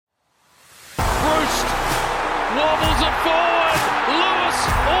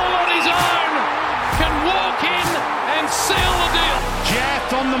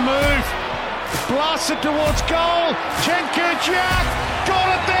on the move. Blasted towards goal. Cenk-Urjak got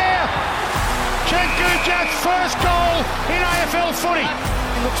it there. Cenk-Urjak's first goal in AFL footy.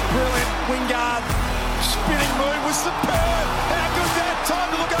 He looks brilliant. Wingard spinning move was superb. How good that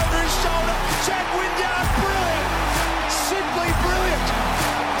time to look over his shoulder. Jack Wingard, brilliant. Simply brilliant.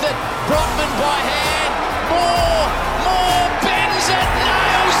 That Brotman by hand. More, bends it,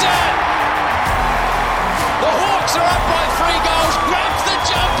 nails it. The Hawks are up by 3 goals. Grabs the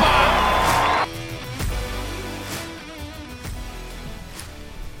jumper.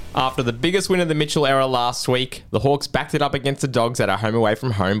 After the biggest win of the Mitchell era last week, the Hawks backed it up against the Dogs at a home away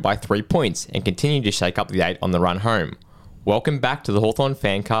from home by 3 points and continued to shake up the 8 on the run home. Welcome back to the Hawthorn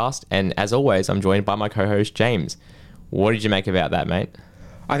Fancast, and as always, I'm joined by my co-host James. What did you make about that, mate?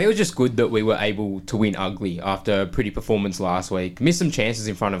 I think it was just good that we were able to win ugly after a pretty performance last week. Missed some chances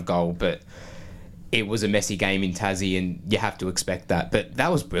in front of goal, but it was a messy game in Tassie, and you have to expect that. But that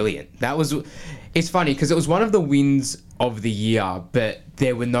was brilliant. It's funny because it was one of the wins of the year, but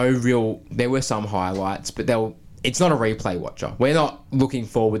there were some highlights, but it's not a replay watcher. We're not looking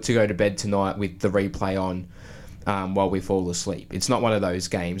forward to go to bed tonight with the replay on while we fall asleep. It's not one of those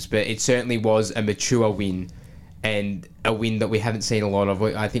games, but it certainly was a mature win and a win that we haven't seen a lot of.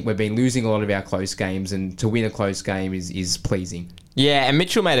 I think we've been losing a lot of our close games, and to win a close game is pleasing. Yeah, and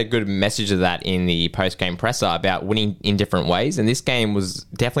Mitchell made a good message of that in the post-game presser about winning in different ways, and this game was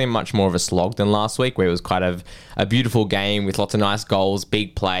definitely much more of a slog than last week, where it was kind of a beautiful game with lots of nice goals,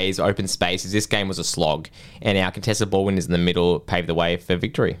 big plays, open spaces. This game was a slog, and our contested ball winners in the middle paved the way for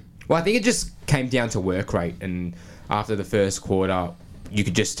victory. Well, I think it just came down to work rate, and after the first quarter, you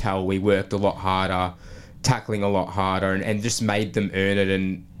could just tell we worked a lot harder, tackling a lot harder, and just made them earn it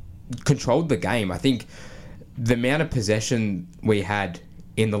and controlled the game. I think the amount of possession we had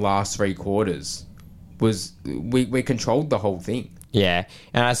in the last 3 quarters was we controlled the whole thing. Yeah,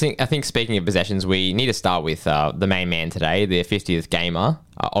 and I think speaking of possessions, we need to start with the main man today, the 50th gamer.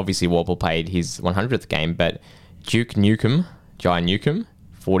 Obviously, Warple played his 100th game, but Jai Newcomb,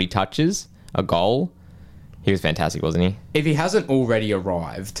 40 touches, a goal. He was fantastic, wasn't he? If he hasn't already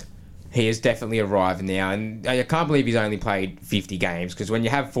arrived, he has definitely arrived now, and I can't believe he's only played 50 games, because when you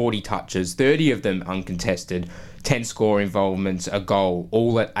have 40 touches, 30 of them uncontested, 10 score involvements, a goal,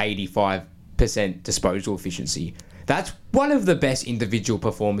 all at 85% disposal efficiency, that's one of the best individual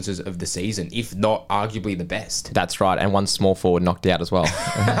performances of the season, if not arguably the best. That's right, and one small forward knocked out as well.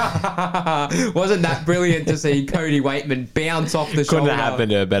 Wasn't that brilliant to see Cody Waitman bounce off the shoulder? Couldn't have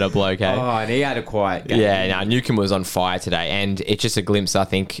happened to a better bloke, eh? Oh, and he had a quiet game. Yeah, Newcomb was on fire today, and it's just a glimpse, I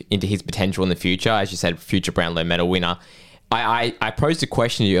think, into his potential in the future. As you said, future Brownlow medal winner. I posed a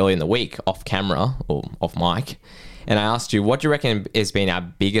question to you earlier in the week, off camera, or off mic, and I asked you, what do you reckon has been our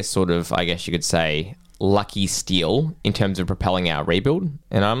biggest sort of, I guess you could say, lucky steal in terms of propelling our rebuild?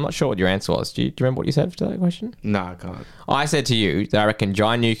 And I'm not sure what your answer was. Do you remember what you said to that question? No, I can't. I said to you that I reckon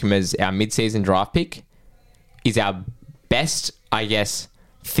Jai Newcomb as our mid-season draft pick is our best, I guess,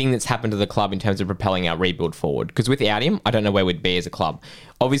 thing that's happened to the club in terms of propelling our rebuild forward. Because without him, I don't know where we'd be as a club.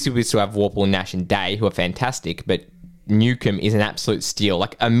 Obviously, we still have Warple, Nash and Day, who are fantastic, but Newcomb is an absolute steal.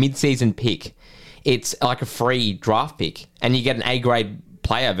 Like a mid-season pick. It's like a free draft pick, and you get an A-grade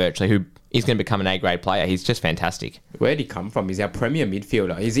player virtually who is going to become an A-grade player. He's just fantastic. Where'd he come from? He's our premier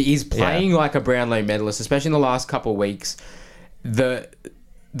midfielder. He's playing like a Brownlow medalist, especially in the last couple of weeks. The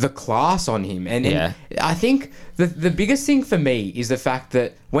class on him. And I think the biggest thing for me is the fact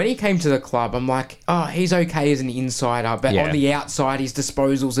that when he came to the club, I'm like, oh, he's okay as an insider, but on the outside, his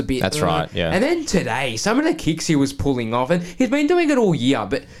disposal's a bit... That's right, yeah. And then today, some of the kicks he was pulling off, and he's been doing it all year,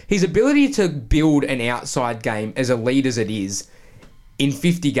 but his ability to build an outside game as elite as it is, in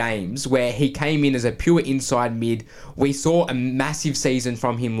 50 games, where he came in as a pure inside mid. We saw a massive season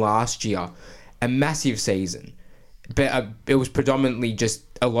from him last year. A massive season. But it was predominantly just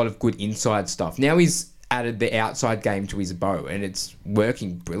a lot of good inside stuff. Now he's added the outside game to his bow, and it's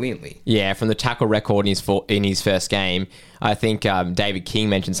working brilliantly. Yeah, from the tackle record in his first game, I think David King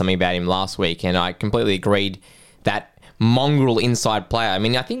mentioned something about him last week, and I completely agreed that mongrel inside player. I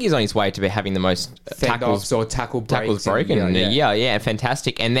mean, I think he's on his way to be having the most tackles or tackles broken in a year. Yeah,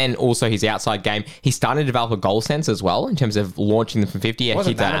 fantastic. And then also his outside game, he's starting to develop a goal sense as well in terms of launching them from 50. He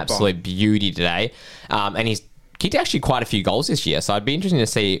kicked an absolute beauty today. And he's kicked actually quite a few goals this year. So I'd be interested to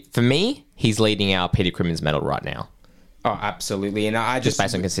see. For me, he's leading our Peter Crimmins medal right now. Oh, absolutely. And I just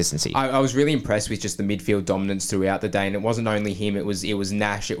based on consistency. I was really impressed with just the midfield dominance throughout the day. And it wasn't only him. It was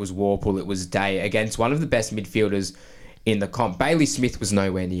Nash, it was Warple, it was Day against one of the best midfielders in the comp. Bailey Smith was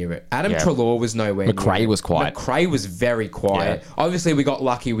nowhere near it. Adam Treloar was nowhere near it. McRae was quiet. McRae was very quiet. Yeah. Obviously, we got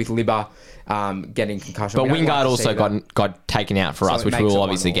lucky with Libba getting concussion. But Wingard like also got taken out for us, which makes we'll it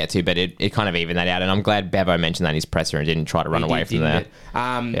obviously 1-1. get to, but it kind of evened that out. And I'm glad Bevo mentioned that in his presser and didn't try to run away from there.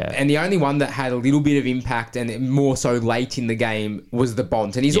 And the only one that had a little bit of impact, and more so late in the game, was the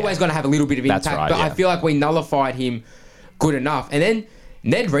Bont. And he's always going to have a little bit of impact, That's right, but I feel like we nullified him good enough. And then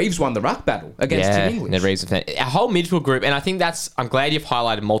Ned Reeves won the ruck battle against Tim English. Ned Reeves. Our whole midfield group, and I think I'm glad you've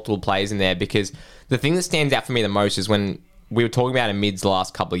highlighted multiple players in there, because the thing that stands out for me the most is when we were talking about in mids the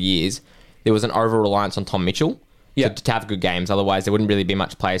last couple of years, there was an over-reliance on Tom Mitchell to have good games. Otherwise, there wouldn't really be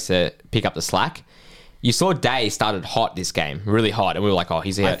much players to pick up the slack. You saw Day started hot this game, really hot, and we were like, "Oh,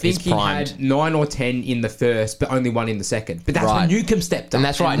 he's primed." I think he had 9 or 10 in the first, but only 1 in the second. But that's when Newcomb stepped up, and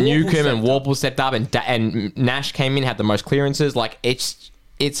that's right. Newcomb and Warple stepped up, and Nash came in, had the most clearances. Like it's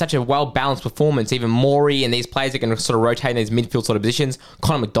such a well-balanced performance. Even Morey and these players that can sort of rotate in these midfield sort of positions.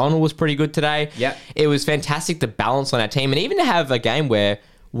 Connor McDonald was pretty good today. Yeah, it was fantastic, the balance on our team, and even to have a game where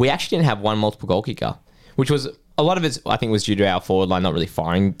we actually didn't have one multiple goal kicker, which was a lot of it, I think, was due to our forward line not really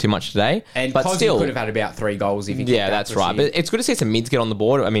firing too much today. But still could have had about 3 goals if he kicked that that's right. But it's good to see some mids get on the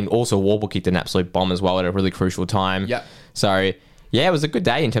board. I mean, also Warble kicked an absolute bomb as well at a really crucial time. Yeah. So, yeah, it was a good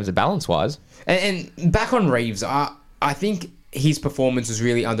day in terms of balance-wise. And back on Reeves, I think his performance was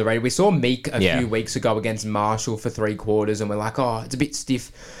really underrated. We saw Meek a few weeks ago against Marshall for 3 quarters, and we're like, oh, it's a bit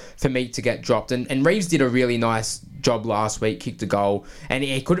stiff for Meek to get dropped. And Reeves did a really nice job last week, kicked a goal, and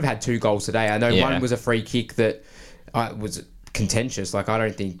he could have had 2 goals today. I know one was a free kick that was contentious. Like, I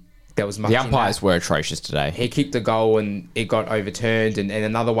don't think there was much. The umpires were atrocious today. He kicked a goal and it got overturned, and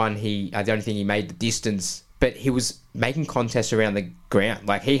another one, I don't think he made the distance, but he was making contests around the ground.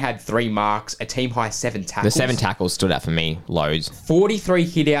 Like, he had 3 marks, a team high 7 tackles. The 7 tackles stood out for me loads. 43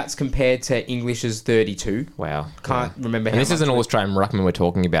 hitouts compared to English's 32. Wow. Can't remember how much. And this is an much All-Australian ruckman we're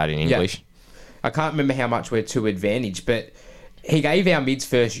talking about in English. Yeah. I can't remember how much we're to advantage, but he gave our mids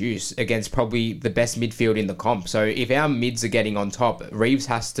first use against probably the best midfield in the comp. So if our mids are getting on top, Reeves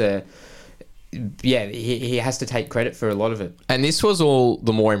has to... Yeah, he has to take credit for a lot of it. And this was all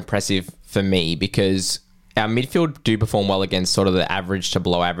the more impressive for me because our midfield do perform well against sort of the average to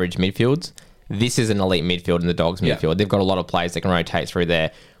below average midfields. This is an elite midfield in the Dogs midfield. Yeah. They've got a lot of players that can rotate through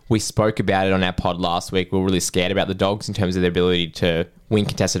there. We spoke about it on our pod last week. We were really scared about the Dogs in terms of their ability to win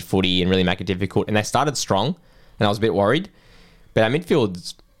contested footy and really make it difficult. And they started strong, and I was a bit worried. But our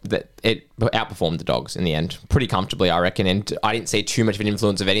midfield, it outperformed the Dogs in the end pretty comfortably, I reckon. And I didn't see too much of an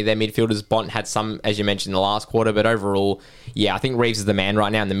influence of any of their midfielders. Bont had some, as you mentioned, in the last quarter. But overall, yeah, I think Reeves is the man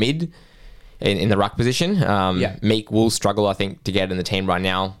right now in the mid, in the ruck position. Meek will struggle, I think, to get in the team right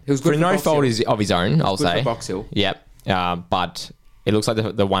now. He was good for no fault of his own, I'll say. For Box Hill. Yep. But it looks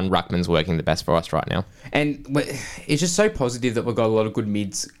like the one ruckman's working the best for us right now. And it's just so positive that we've got a lot of good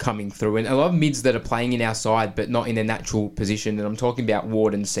mids coming through, and a lot of mids that are playing in our side but not in their natural position. And I'm talking about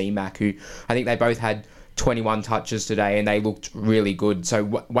Ward and C-Mac, who I think they both had 21 touches today and they looked really good.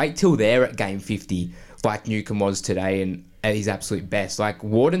 So wait till they're at game 50 like Newcomb was today and at his absolute best. Like,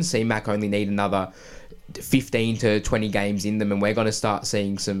 Ward and C-Mac only need another 15 to 20 games in them, and we're going to start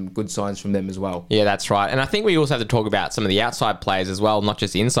seeing some good signs from them as well. Yeah, that's right. And I think we also have to talk about some of the outside players as well, not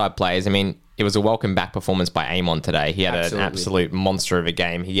just the inside players. I mean, it was a welcome back performance by Amon today. He had an absolute monster of a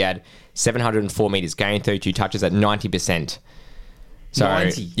game. He had 704 metres gained, 32 touches at 90%. So,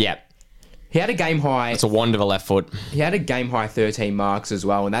 90? Yeah. He had a game high... It's a wand of a left foot. He had a game high 13 marks as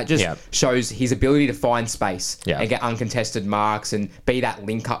well, and that just shows his ability to find space and get uncontested marks and be that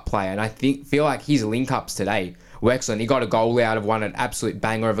link-up player. And I feel like his link-ups today were excellent. He got a goal out of one, an absolute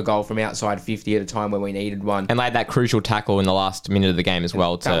banger of a goal from outside 50 at a time when we needed one. And laid that crucial tackle in the last minute of the game as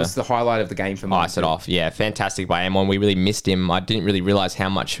well. That was the highlight of the game for me. Ice it off. Yeah, fantastic by Amon. We really missed him. I didn't really realise how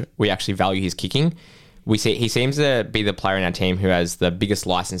much we actually value his kicking. He seems to be the player in our team who has the biggest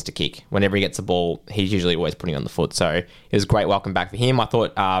license to kick. Whenever he gets the ball, he's usually always putting on the foot. So it was a great welcome back for him. I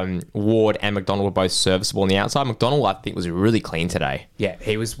thought Ward and McDonald were both serviceable on the outside. McDonald, I think, was really clean today. Yeah,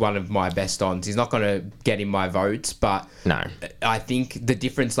 he was one of my best ons. He's not going to get in my votes, but no, I think the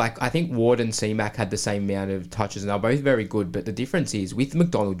difference, I think Ward and C-Mac had the same amount of touches, and they're both very good. But the difference is, with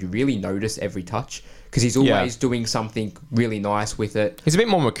McDonald, you really notice every touch, because he's always doing something really nice with it. He's a bit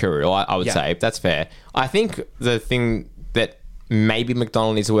more mercurial, I would say. That's fair. I think the thing that maybe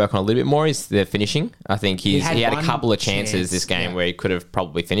McDonald needs to work on a little bit more is the finishing. I think he had a couple of chances this game where he could have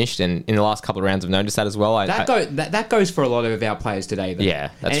probably finished, and in the last couple of rounds I've noticed that as well. That goes for a lot of our players today, though.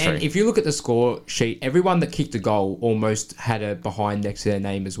 Yeah, that's true. And if you look at the score sheet, everyone that kicked a goal almost had a behind next to their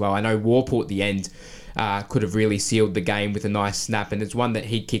name as well. I know Warple at the end could have really sealed the game with a nice snap. And it's one that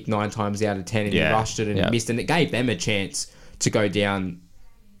he kicked 9 times out of 10 and he rushed it and missed. And it gave them a chance to go down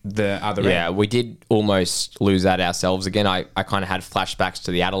the other end. Yeah, we did almost lose that ourselves again. I kind of had flashbacks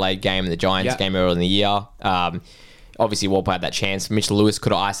to the Adelaide game and the Giants game earlier in the year. Obviously, Walpole had that chance. Mitch Lewis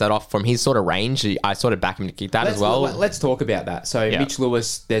could have iced that off from his sort of range. I sort of back him to kick that as well. Let's talk about that. So Mitch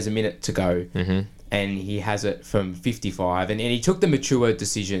Lewis, there's a minute to go, and he has it from 55, and he took the mature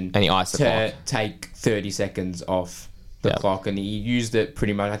decision and he iced to take 30 seconds off the clock, and he used it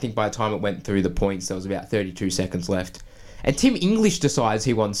pretty much. I think by the time it went through the points, there was about 32 seconds left. And Tim English decides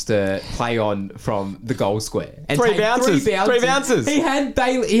he wants to play on from the goal square. And Three bounces. He had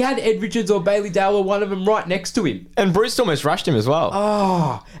Ed Richards or Bailey Dale or one of them right next to him. And Bruce almost rushed him as well.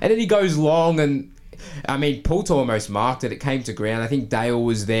 Oh, and then he goes long and... I mean, Poulter almost marked it. It came to ground. I think Dale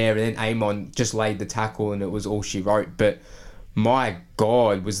was there and then Amon just laid the tackle and it was all she wrote. But my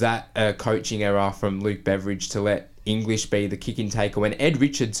God, was that a coaching error from Luke Beveridge to let English be the kick-in taker when Ed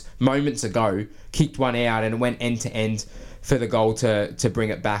Richards moments ago kicked one out and it went end-to-end for the goal to bring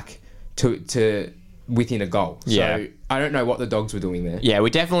it back to within a goal. So I don't know what the Dogs were doing there. Yeah,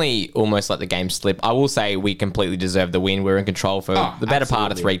 we definitely almost let the game slip. I will say we completely deserved the win. We were in control for the better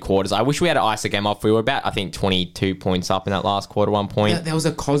part of 3 quarters. I wish we had to ice the game off. We were about, I think, 22 points up in that last quarter, 1 point. Yeah, there was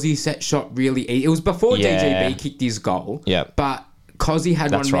a Cozzy set shot really easy. It was before DGB kicked his goal. Yeah. But Cozzy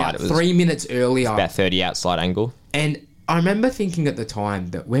had one about 3 minutes earlier. About 30 outside angle. And I remember thinking at the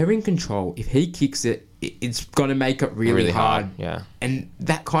time that we're in control. If he kicks it, it's going to make it really hard. Yeah. And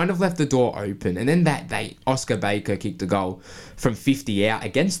that kind of left the door open. And then Oscar Baker kicked a goal from 50 out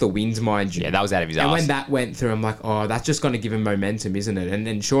against the Winds, mind you. Yeah, that was out of his ass. And when that went through, I'm like, oh, that's just going to give him momentum, isn't it?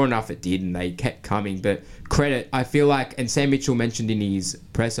 And sure enough, it did. And they kept coming. But credit, I feel like, and Sam Mitchell mentioned in his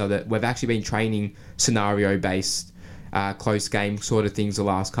presser that we've actually been training scenario-based close game sort of things the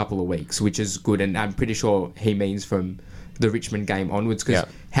last couple of weeks, which is good. And I'm pretty sure he means from the Richmond game onwards, because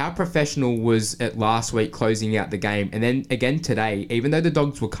how professional was it last week closing out the game, and then again today, even though the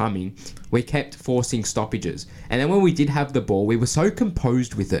Dogs were coming, we kept forcing stoppages, and then when we did have the ball, we were so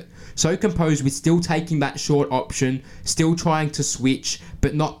composed with it, so composed with still taking that short option, still trying to switch,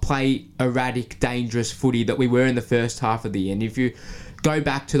 but not play erratic, dangerous footy that we were in the first half of the year. And if you go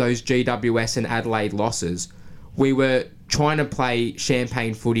back to those GWS and Adelaide losses, we were trying to play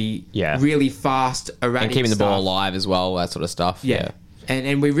champagne footy, really fast, erratic and keeping the stuff. ball alive as well, that sort of stuff. Yeah.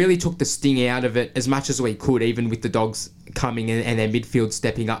 And we really took the sting out of it as much as we could, even with the Dogs coming in and their midfield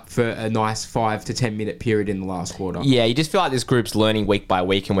stepping up for a nice 5 to 10 minute period in the last quarter. Yeah, you just feel like this group's learning week by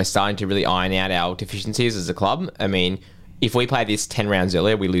week and we're starting to really iron out our deficiencies as a club. I mean, if we play this 10 rounds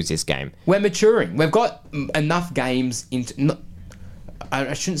earlier, we lose this game. We're maturing. We've got enough games into...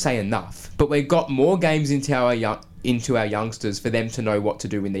 I shouldn't say enough, but we've got more games into our youngsters for them to know what to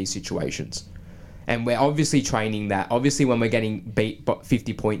do in these situations. And we're obviously training that. Obviously, when we're getting beat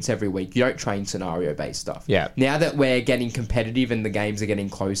 50 points every week, you don't train scenario-based stuff. Yeah. Now that we're getting competitive and the games are getting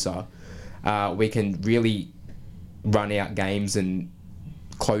closer, we can really run out games and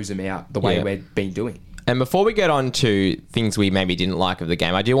close them out the way we've been doing. And before we get on to things we maybe didn't like of the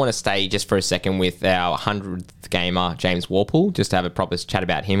game, I do want to stay just for a second with our 100th gamer, James Worpel, just to have a proper chat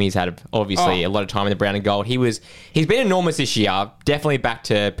about him. He's had obviously a lot of time in the brown and gold. He's been enormous this year, definitely back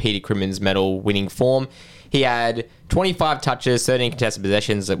to Peter Crimmon's medal winning form. He had 25 touches, 13 contested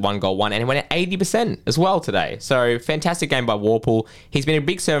possessions at 1 goal, 1, and he went at 80% as well today. So fantastic game by Worpel. He's been a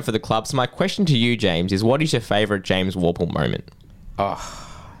big servant for the club. So my question to you, James, is what is your favourite James Worpel moment?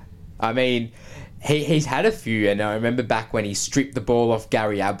 I mean... He's had a few, and I remember back when he stripped the ball off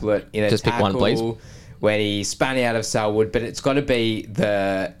Gary Ablett in a Just tackle, pick one, please. when he spun out of Selwood, but it's got to be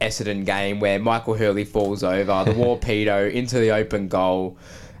the Essendon game where Michael Hurley falls over, the Warpedo into the open goal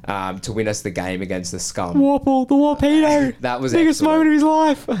to win us the game against the Scum. Worpel, the Warpedo. That was biggest excellent. moment of his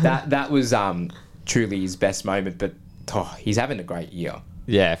life. That was truly his best moment, but he's having a great year.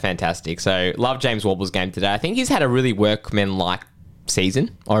 Yeah, fantastic. So love James Worpel's game today. I think he's had a really workman-like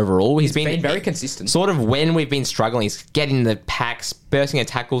season overall. He's been very consistent. Sort of when we've been struggling, he's getting the packs, bursting at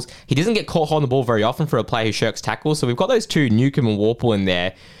tackles. He doesn't get caught holding the ball very often for a player who shirks tackles. So we've got those two, Newcombe and Worpel, in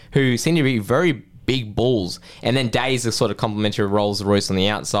there who seem to be very big bulls. And then Days are sort of complementary roles, Royce on the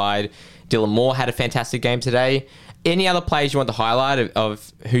outside. Dylan Moore had a fantastic game today. Any other players you want to highlight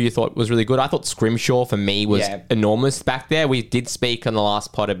of who you thought was really good? I thought Scrimshaw for me was enormous back there. We did speak on the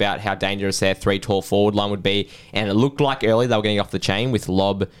last pod about how dangerous their 3 tall forward line would be, and it looked like early they were getting off the chain with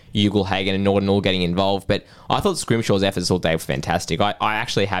Lobb, Ugelhagen and Norton all getting involved. But I thought Scrimshaw's efforts all day were fantastic. I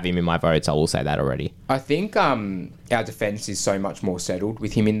actually have him in my votes. I will say that already. I think our defence is so much more settled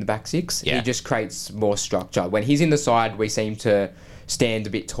with him in the back six. Yeah. He just creates more structure. When he's in the side, we seem to stand a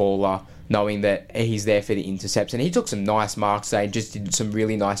bit taller, knowing that he's there for the intercepts. And he took some nice marks today and just did some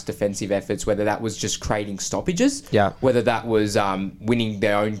really nice defensive efforts, whether that was just creating stoppages, whether that was winning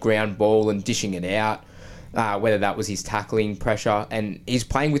their own ground ball and dishing it out, whether that was his tackling pressure. And he's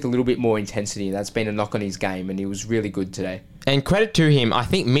playing with a little bit more intensity. That's been a knock on his game, and he was really good today. And credit to him, I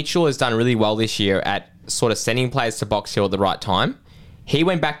think Mitchell has done really well this year at sort of sending players to Box Hill at the right time. He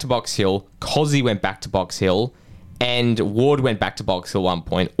went back to Box Hill, Cozzy went back to Box Hill, and Ward went back to Box Hill at one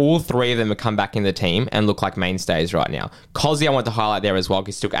point. All three of them have come back in the team and look like mainstays right now. Cozzy, I want to highlight there as well,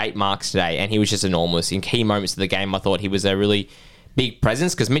 because he took 8 marks today, and he was just enormous. In key moments of the game, I thought he was a really big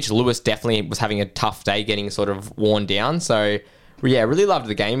presence, because Mitch Lewis definitely was having a tough day getting sort of worn down. So, yeah, really loved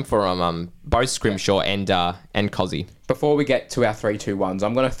the game for both Scrimshaw and Cozzy. Before we get to our 3-2-1s,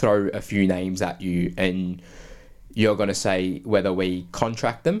 I'm going to throw a few names at you, and you're going to say whether we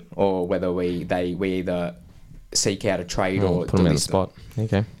contract them or whether we either seek out a trade or put them in the spot.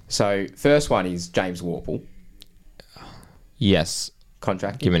 Okay. So, first one is James Worpel. Yes.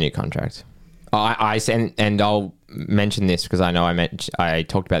 Contract. Give him a new contract. And I'll mention this because I know I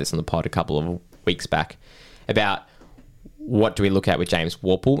talked about this on the pod a couple of weeks back about what do we look at with James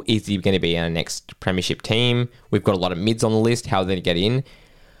Worpel? Is he going to be in our next premiership team? We've got a lot of mids on the list. How are they going to get in?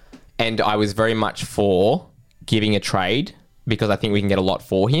 And I was very much for giving a trade because I think we can get a lot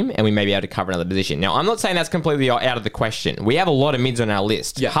for him and we may be able to cover another position. Now, I'm not saying that's completely out of the question. We have a lot of mids on our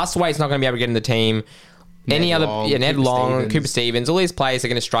list. Yeah. Hustwaite's not going to be able to get in the team. Ned Long, Cooper Stevens, all these players are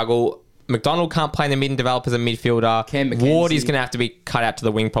going to struggle. McDonald can't play in the mid and develop as a midfielder. Ward is going to have to be cut out to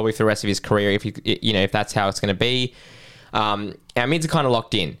the wing probably for the rest of his career if that's how it's going to be. Our mids are kind of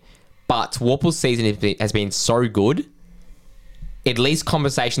locked in. But Worpel's season has been so good. At least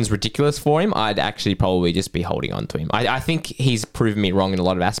conversation's ridiculous for him. I'd actually probably just be holding on to him. I think he's proven me wrong in a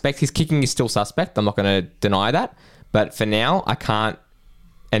lot of aspects. His kicking is still suspect. I'm not going to deny that. But for now, I can't.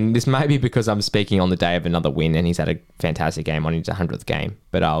 And this may be because I'm speaking on the day of another win and he's had a fantastic game on his 100th game.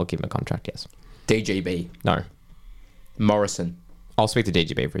 But I'll give him a contract, yes. DGB. No. Morrison. I'll speak to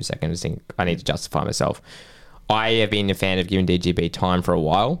DGB for a second. I just think I need to justify myself. I have been a fan of giving DGB time for a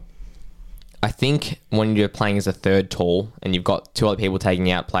while. I think when you're playing as a third tall and you've got 2 other people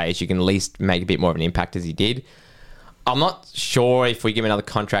taking out players, you can at least make a bit more of an impact as he did. I'm not sure if we give him another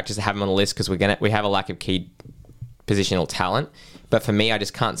contract just to have him on the list because we have a lack of key positional talent. But for me, I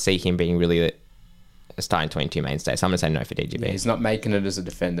just can't see him being really a starting 22 mainstay. So I'm going to say no for DGB. Yeah, he's not making it as a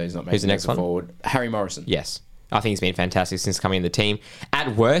defender. He's not making it as a forward. Harry Morrison. Yes. I think he's been fantastic since coming in the team.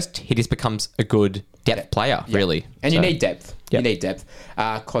 At worst, he just becomes a good depth player, really. And you need depth. Yep. You need depth.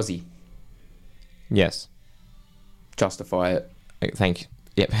 Cozzy. Yes. Justify it. Thank you.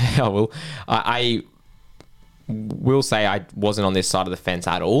 Yep, I will. I will say I wasn't on this side of the fence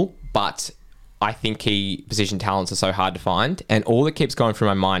at all, but I think key position talents are so hard to find. And all that keeps going through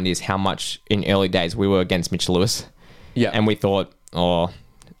my mind is how much in early days we were against Mitch Lewis. Yeah. And we thought, I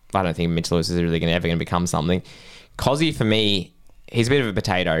don't think Mitch Lewis is really ever going to become something. Cozzy, for me, he's a bit of a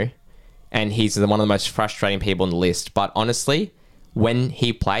potato. And he's one of the most frustrating people on the list. But honestly, when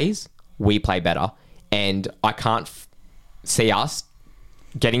he plays, we play better. And I can't see us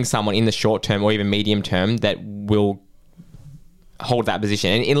getting someone in the short term or even medium term that will hold that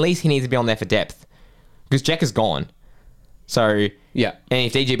position. And at least he needs to be on there for depth. Because Jack is gone. So, yeah. And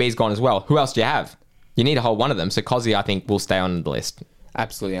if DGB's gone as well, who else do you have? You need to hold one of them. So Cozzy, I think, will stay on the list.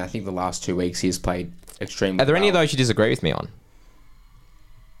 Absolutely. I think the last 2 weeks he's played extremely well. Are there any of those you disagree with me on?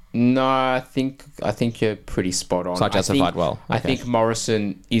 No, I think you're pretty spot on. So I justified well. Okay. I think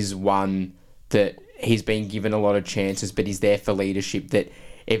Morrison is one that he's been given a lot of chances, but he's there for leadership. That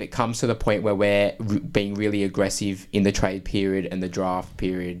if it comes to the point where we're being really aggressive in the trade period and the draft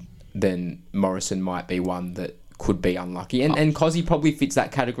period, then Morrison might be one that could be unlucky. And Cozzy probably fits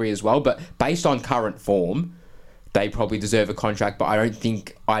that category as well. But based on current form, they probably deserve a contract. But I don't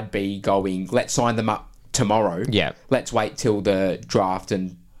think I'd be going, let's sign them up tomorrow. Yeah. Let's wait till the draft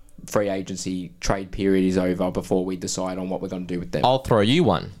and free agency trade period is over before we decide on what we're going to do with them. I'll throw you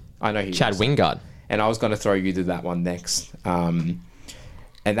one. I know Chad Wingard. And I was going to throw you to that one next. And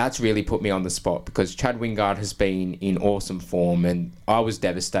that's really put me on the spot because Chad Wingard has been in awesome form and I was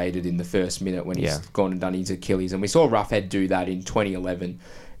devastated in the first minute when he's gone and done his Achilles. And we saw Roughhead do that in 2011,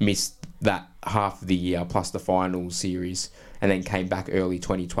 missed that half of the year plus the finals series and then came back early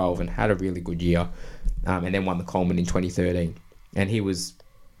 2012 and had a really good year and then won the Coleman in 2013. And he was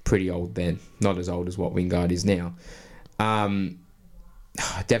pretty old then, not as old as what Wingard is now.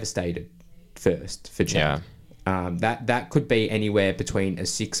 Devastated first for Chad. Yeah. That could be anywhere between a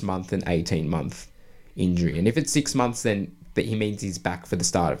 6-month and 18-month injury. And if it's 6 months, then that he means he's back for the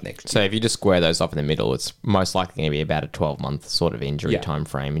start of next year. So if you just square those off in the middle, it's most likely going to be about a 12-month sort of injury time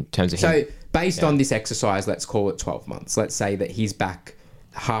frame in terms of him. So based on this exercise, let's call it 12 months. Let's say that he's back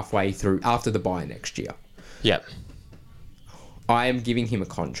halfway through after the bye next year. Yep. I am giving him a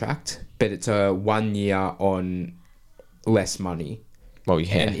contract, but it's a 1 year on less money. Well,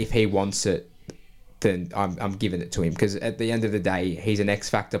 yeah. And if he wants it, then I'm giving it to him, because at the end of the day, he's an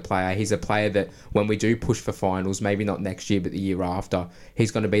X-factor player. He's a player that when we do push for finals, maybe not next year, but the year after, he's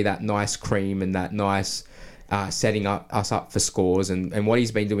going to be that nice cream and that nice setting us up for scores. And what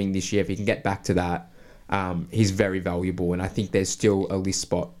he's been doing this year, if he can get back to that, he's very valuable. And I think there's still a list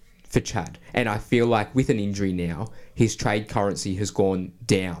spot for Chad. And I feel like with an injury now, his trade currency has gone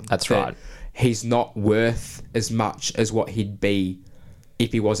down. That's right. He's not worth as much as what he'd be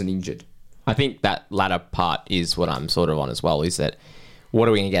if he wasn't injured. I think that latter part is what I'm sort of on as well, is that what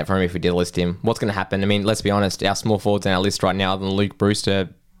are we going to get from him if we did list him? What's going to happen? I mean, let's be honest, our small forwards on our list right now than Luke Brewster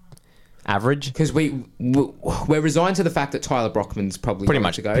average. Because we're resigned to the fact that Tyler Brockman's probably Pretty going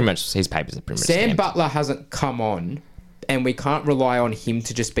much to go. Pretty much his papers are pretty much Sam stamped. Butler hasn't come on, and we can't rely on him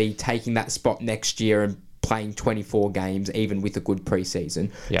to just be taking that spot next year and playing 24 games, even with a good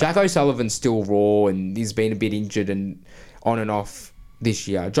preseason. Yeah. Jack O'Sullivan's still raw, and he's been a bit injured and on and off this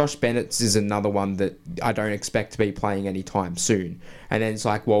year. Josh Bennett's is another one that I don't expect to be playing anytime soon. And then it's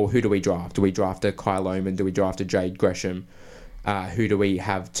like, well, who do we draft? Do we draft a Kyle Oman? Do we draft a Jade Gresham? Who do we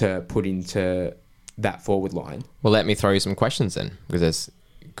have to put into that forward line? Well, let me throw you some questions then, because it's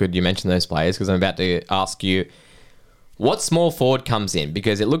good you mentioned those players, because I'm about to ask you what small forward comes in,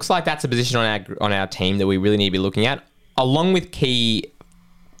 because it looks like that's a position on our team that we really need to be looking at, along with key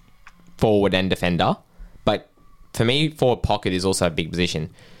forward and defender. But for me, forward pocket is also a big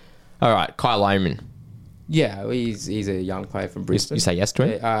position. All right, Kyle Oman. Yeah, he's a young player from Brisbane. You say yes to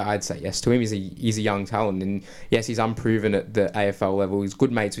him? I'd say yes to him. He's a young talent, and yes, he's unproven at the AFL level. He's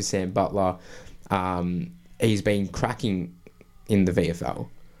good mates with Sam Butler. He's been cracking in the VFL.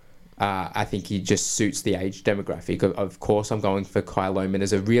 I think he just suits the age demographic. Of course, I'm going for Kyle Oman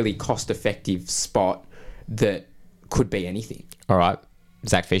as a really cost-effective spot that could be anything. All right,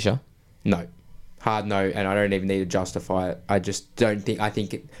 Zach Fisher. No. Hard no, and I don't even need to justify it. I just don't think... I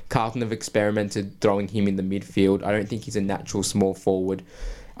think Carlton have experimented throwing him in the midfield. I don't think he's a natural small forward.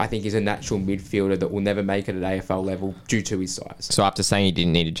 I think he's a natural midfielder that will never make it at AFL level due to his size. So after saying you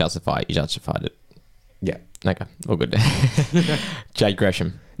didn't need to justify it, you justified it. Yeah. Okay, all good. Jade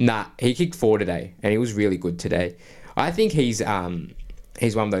Gresham. Nah, he kicked 4 today, and he was really good today. I think he's one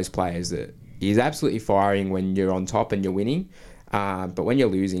of those players that is absolutely firing when you're on top and you're winning. But when you're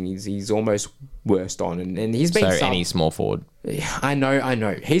losing, he's almost worst on. And he's been So any small forward. I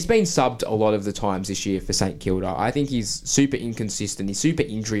know. He's been subbed a lot of the times this year for St Kilda. I think he's super inconsistent. He's super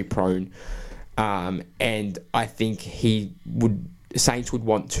injury prone. And I think Saints would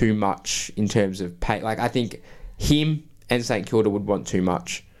want too much in terms of pay. Like, I think him and St Kilda would want too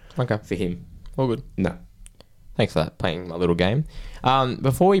much for him. All good. No. Thanks for that, playing my little game.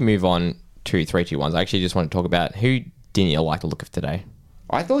 Before we move on to 3-2-1s, I actually just want to talk about who didn't you like the look of today?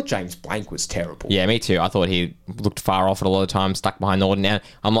 I thought James Blank was terrible. Yeah, me too. I thought he looked far off at a lot of times, stuck behind Norton. Now,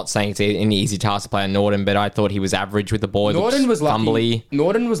 I'm not saying it's an easy task to play on Norton, but I thought he was average with the ball. Norton was lucky. Fumbly.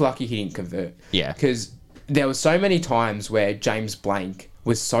 Norton was lucky he didn't convert. Yeah. Because there were so many times where James Blank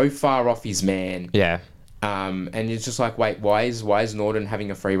was so far off his man. Yeah. And it's just like, wait, why is Norton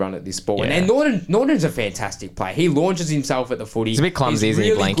having a free run at this ball? Yeah. And Norton's a fantastic player. He launches himself at the footy. He's a bit clumsy, isn't he,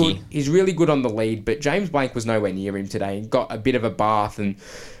 Blanky? He's really good on the lead, but James Blank was nowhere near him today and got a bit of a bath. And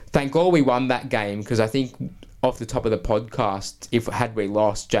thank God we won that game, because I think off the top of the podcast, had we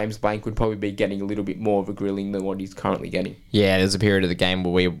lost, James Blank would probably be getting a little bit more of a grilling than what he's currently getting. Yeah, there's a period of the game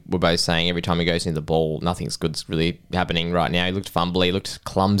where we were both saying every time he goes into the ball, nothing's good's really happening right now. He looked fumbly, he looked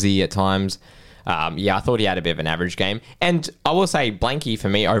clumsy at times. I thought he had a bit of an average game. And I will say, Blanky, for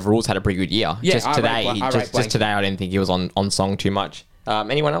me, overall's had a pretty good year. Yeah, just today, I didn't think he was on song too much.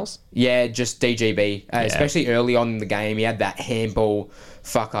 Anyone else? Yeah, just DGB. Especially early on in the game, he had that handball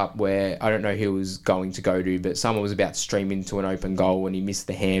fuck up where I don't know who he was going to go to, but someone was about to stream into an open goal and he missed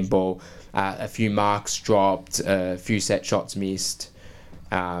the handball. A few marks dropped, a few set shots missed.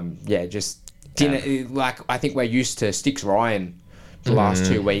 I think we're used to Sticks Ryan the last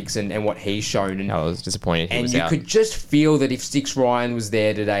 2 weeks and what he's shown. And I was disappointed he was you out. could just feel that if Sticks Ryan was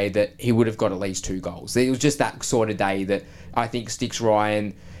there today, that he would have got at least 2 goals. It was just that sort of day that I think Sticks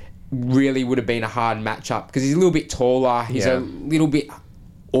Ryan really would have been a hard matchup, because he's a little bit taller. He's a little bit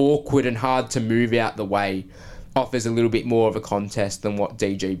awkward and hard to move out the way. Offers a little bit more of a contest than what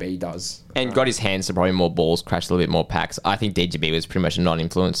DGB does. And got his hands to probably more balls, crashed a little bit more packs. I think DGB was pretty much a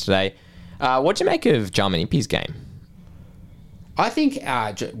non-influence today. What do you make of Jarman Impey's game? I think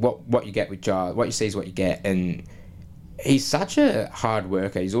what you get with Jar, what you see is what you get, and he's such a hard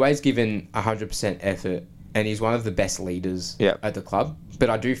worker. He's always given 100% effort, and he's one of the best leaders at the club. But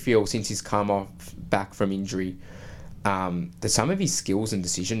I do feel since he's come back from injury, that some of his skills and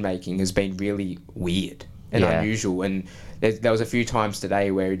decision making has been really weird and unusual. And there was a few times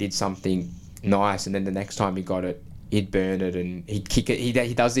today where he did something nice, and then the next time he got it, he'd burn it and he'd kick it.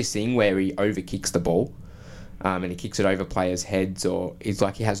 He does this thing where he over kicks the ball. And he kicks it over players' heads, or it's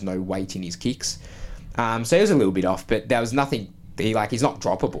like he has no weight in his kicks. So he was a little bit off, but there was nothing. He's not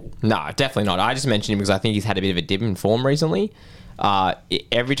droppable. No, definitely not. I just mentioned him because I think he's had a bit of a dip in form recently.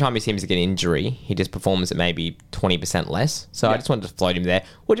 Every time he seems to get an injury, he just performs at maybe 20% less. So I just wanted to float him there.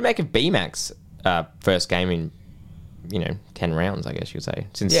 What do you make of B-Mac's first game in 10 rounds, I guess you'd say,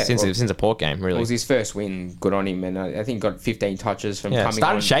 since a Port game, really? It was his first win. Good on him, and I think he got 15 touches from coming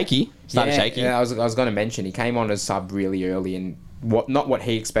started on. Shaky. Yeah, I was going to mention he came on as sub really early, and not what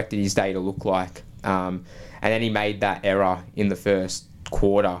he expected his day to look like. And then he made that error in the first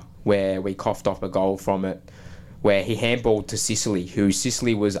quarter where we coughed off a goal from it, where he handballed to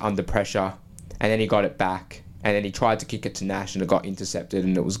Sicily was under pressure, and then he got it back. And then he tried to kick it to Nash and it got intercepted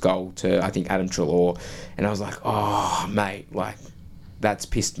and it was goal to, I think, Adam Treloar. And I was like, oh, mate, that's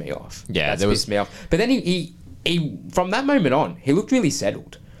pissed me off. Yeah, pissed me off. But then he from that moment on, he looked really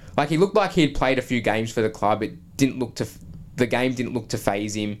settled. He looked like he had played a few games for the club. The game didn't look to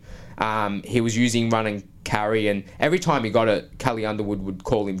faze him. He was using run and carry, and every time he got it, Kelly Underwood would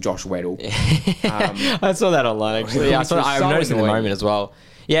call him Josh Weddle. I saw that online, actually. I noticed in the moment as well.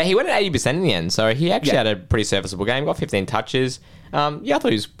 Yeah, he went at 80% in the end, so he actually had a pretty serviceable game. Got 15 touches. I thought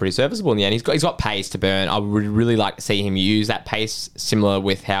he was pretty serviceable in the end. He's got pace to burn. I would really like to see him use that pace, similar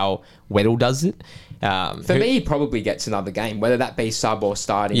with how Weddle does it. For me, he probably gets another game, whether that be sub or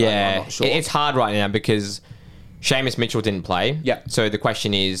starting. Yeah, I'm not sure. It's hard right now because Seamus Mitchell didn't play. Yeah. So the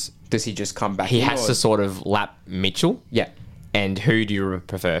question is, does he just come back? He has to sort of lap Mitchell. Yeah. And who do you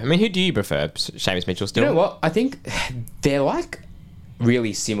prefer? I mean, who do you prefer? Seamus Mitchell still? You know what? I think they're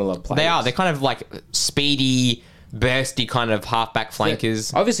really similar players. They are. They're kind of like speedy, bursty kind of halfback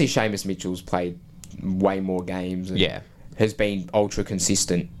flankers. Yeah. Obviously, Seamus Mitchell's played way more games. And has been ultra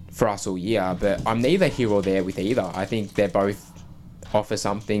consistent for us all year. But I'm neither here or there with either. I think they're both offer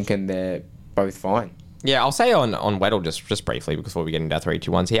something and they're both fine. Yeah, I'll say on Weddle just briefly before we get into our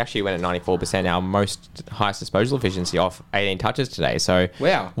 3-2-1s. He actually went at 94%, our highest disposal efficiency off 18 touches today. So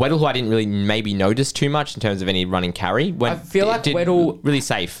wow. Weddle, who I didn't really maybe notice too much in terms of any running carry, I feel like Weddle really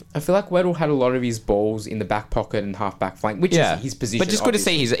safe. I feel like Weddle had a lot of his balls in the back pocket and half back flank, which is his position. But just good to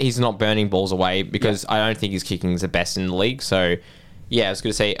see he's not burning balls away because I don't think his kicking is the best in the league. So yeah, it's good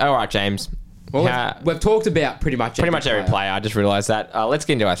to see. All right, James. Well, we've talked about pretty much every player. I just realised that. Let's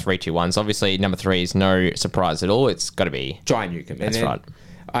get into our 3-2-1s. Obviously, number 3 is no surprise at all. It's got to be Jai Newcombe. That's right.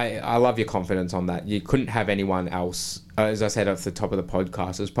 I love your confidence on that. You couldn't have anyone else. As I said at the top of the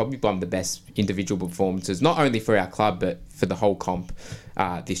podcast, it was probably one of the best individual performances, not only for our club but for the whole comp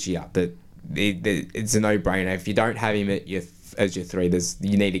this year. It's a no-brainer. If you don't have him as your 3,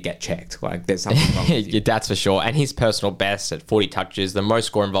 you need to get checked. There's something wrong with you. That's for sure. And his personal best at 40 touches, the most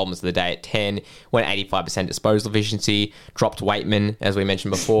score involvements of the day at 10, went 85% disposal efficiency, dropped Waitman, as we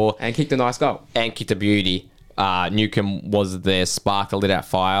mentioned before. And kicked a nice goal. And kicked a beauty. Newcombe was the spark that lit out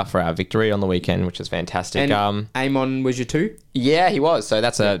fire for our victory on the weekend, which is fantastic. And Amon was your 2? Yeah, he was. So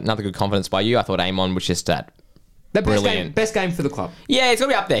that's another good confidence by you. I thought Amon was just that brilliant. Best game for the club. Yeah, it's got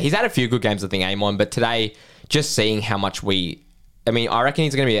to be up there. He's had a few good games, I think, Amon, but today, just seeing how much I reckon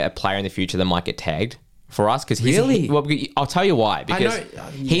he's going to be a player in the future that might get tagged for us. Really? I'll tell you why. Because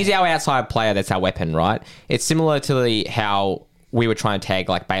he's our outside player that's our weapon, right? It's similar to how we were trying to tag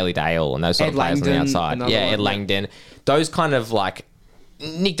Bailey Dale and those sort of players on the outside. Yeah, Ed Langdon. Those kind of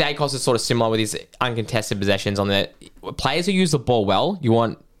Nick Dacos is sort of similar with his uncontested possessions on the players who use the ball well. You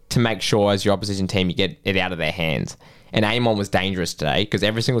want to make sure as your opposition team you get it out of their hands. And Amon was dangerous today because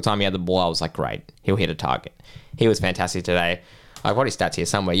every single time he had the ball, I was like, great, he'll hit a target. He was fantastic today. I've got his stats here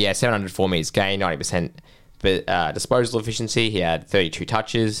somewhere. Yeah, 704 metres gained, 90% disposal efficiency. He had 32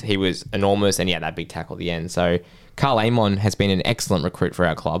 touches. He was enormous, and he had that big tackle at the end. So Carl Amon has been an excellent recruit for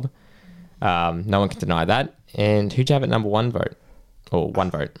our club. No one can deny that. And who'd you have at number 1 vote? Or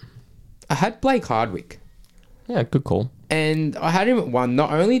 1 vote? I had Blake Hardwick. Yeah, good call. And I had him at 1.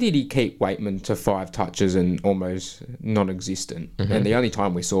 Not only did he keep Waitman to 5 touches and almost non-existent, and the only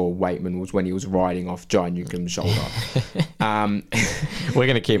time we saw Waitman was when he was riding off Jai Newcomb's shoulder. We're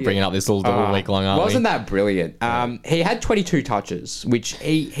going to keep bringing up this all week long, aren't we? Wasn't that brilliant? He had 22 touches, which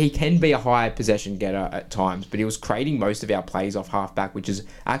he can be a high possession getter at times, but he was creating most of our plays off halfback, which is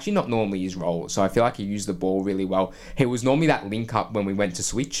actually not normally his role. So I feel like he used the ball really well. He was normally that link up when we went to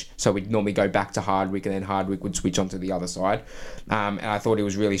switch. So we'd normally go back to Hardwick, and then Hardwick would switch onto the other side. And I thought he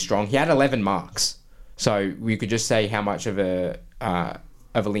was really strong. He had 11 marks. So we could just say how much of a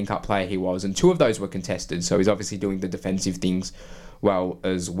link-up player he was. And 2 of those were contested. So he's obviously doing the defensive things well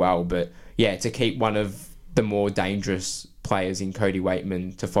as well. But yeah, to keep one of the more dangerous players in Cody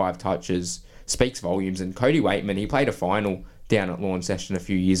Waitman to 5 touches speaks volumes. And Cody Waitman, he played a final down at Launceston a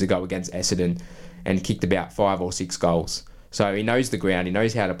few years ago against Essendon and kicked about 5 or 6 goals. So he knows the ground. He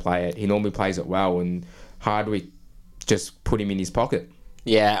knows how to play it. He normally plays it well. And Hardwick just put him in his pocket.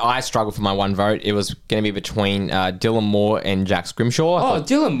 Yeah, I struggled for my 1 vote. It was going to be between Dylan Moore and Jack Scrimshaw.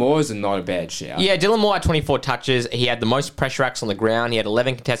 Dylan Moore's not a bad shout. Yeah, Dylan Moore had 24 touches. He had the most pressure acts on the ground. He had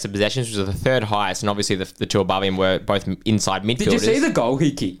 11 contested possessions, which was the 3rd highest, and obviously the 2 above him were both inside midfielders. Did you see the goal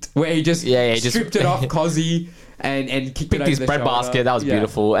he kicked? Where he just stripped it off Cozzy and kicked it over his the bread shoulder. basket. That was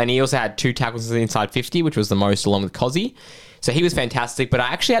beautiful. And he also had 2 tackles to the inside 50, which was the most along with Cozzy. So he was fantastic, but I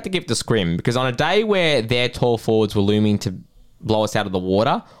actually had to give it to Scrim because on a day where their tall forwards were looming to blow us out of the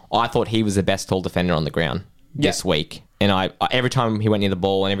water, I thought he was the best tall defender on the ground this week. And I every time he went near the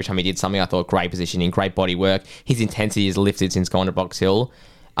ball and every time he did something, I thought great positioning, great body work. His intensity has lifted since going to Box Hill.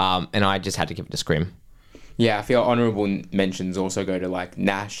 And I just had to give it to Scrim. Yeah, I feel honourable mentions also go to like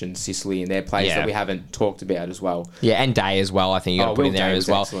Nash and Sicily and their players that we haven't talked about as well. Yeah, and Day as well. I think you got to put in there as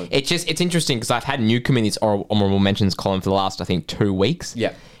well. Excellent. It's interesting because I've had Newcombe in this honourable mentions column for the last, I think, 2 weeks.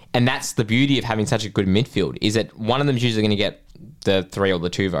 Yeah. And that's the beauty of having such a good midfield, is that one of them is usually going to get the 3 or the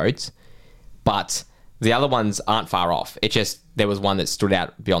 2 votes, but the other ones aren't far off. It just, there was one that stood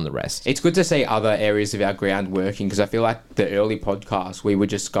out beyond the rest. It's good to see other areas of our ground working because I feel like the early podcast, we were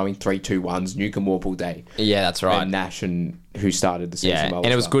just going 3-2-1s, Newcombe, Warple, Day. Yeah, that's right. And Nash and who started the season well.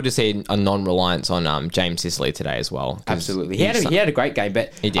 And it was good to see a non-reliance on James Sicily today as well. Absolutely. He had a great game,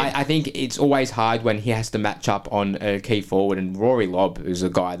 but I think it's always hard when he has to match up on a key forward, and Rory Lobb is a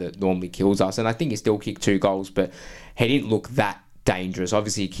guy that normally kills us, and I think he still kicked 2 goals, but he didn't look that dangerous.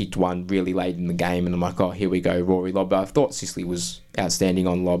 Obviously, he kicked 1 really late in the game, and I'm like, oh, here we go, Rory Lobb. I thought Sicily was outstanding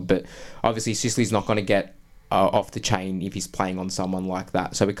on Lobb, but obviously Sicily's not going to get off the chain if he's playing on someone like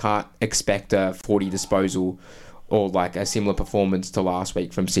that, so we can't expect a 40 disposal or like a similar performance to last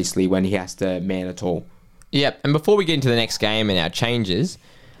week from Sicily when he has to man it all. Yep, and before we get into the next game and our changes,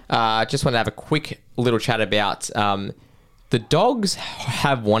 just want to have a quick little chat about the Dogs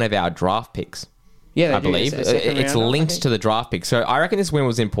have one of our draft picks. Yeah, I believe it's linked to the draft pick. So I reckon this win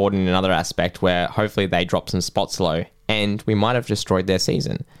was important in another aspect where hopefully they dropped some spots low and we might have destroyed their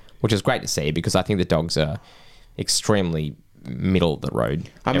season, which is great to see because I think the Dogs are extremely middle of the road.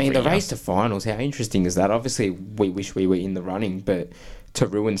 I mean, the race to finals, how interesting is that? Obviously, we wish we were in the running, but to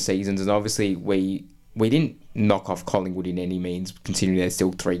ruin seasons, and obviously we didn't knock off Collingwood in any means, considering they're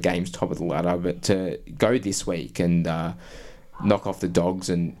still 3 games top of the ladder, but to go this week and knock off the Dogs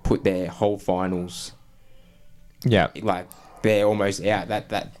and put their whole finals, like they're almost out.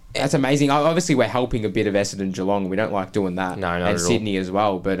 That's amazing. Obviously, we're helping a bit of Essendon Geelong. We don't like doing that, and Sydney as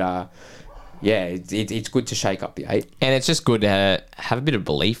well. But yeah, it's good to shake up the 8. And it's just good to have a bit of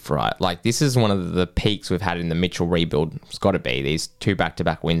belief, right? Like, this is one of the peaks we've had in the Mitchell rebuild. It's got to be these 2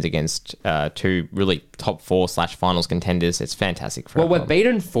 back-to-back wins against 2 really top 4/finals contenders. It's fantastic for we've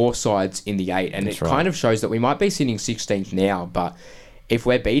beaten 4 sides in the 8, and kind of shows that we might be sitting 16th now, but if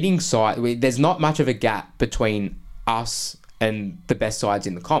we're beating there's not much of a gap between us and the best sides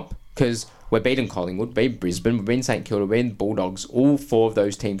in the comp, because we're beating Collingwood, beating Brisbane, we've been St Kilda, we're beating Bulldogs. All 4 of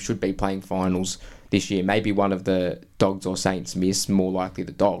those teams should be playing finals this year. Maybe one of the Dogs or Saints miss, more likely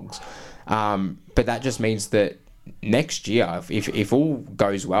the Dogs. But that just means that next year, if all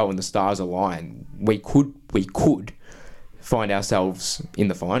goes well and the stars align, we could find ourselves in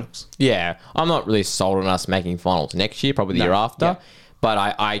the finals. Yeah, I'm not really sold on us making finals next year, probably the year after. But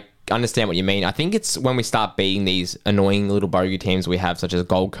I understand what you mean. I think it's when we start beating these annoying little bogey teams we have, such as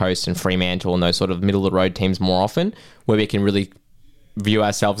Gold Coast and Fremantle and those sort of middle of the road teams more often, where we can really view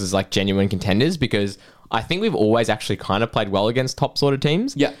ourselves as like genuine contenders, because I think we've always actually kind of played well against top sort of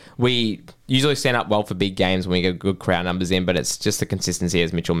teams. Yeah. We usually stand up well for big games when we get good crowd numbers in, but it's just the consistency,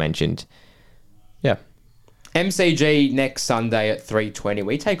 as Mitchell mentioned. Yeah. MCG next Sunday at 3:20.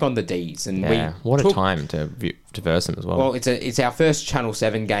 We take on the D's, and what a time to verse them as well. Well, it's our first Channel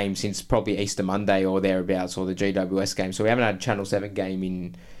 7 game since probably Easter Monday or thereabouts, or the GWS game. So we haven't had a Channel 7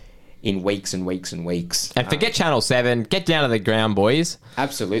 game in weeks and weeks and weeks. And forget Channel 7. Get down to the ground, boys.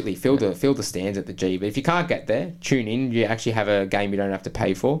 Absolutely. Fill the stands at the G. But if you can't get there, tune in. You actually have a game you don't have to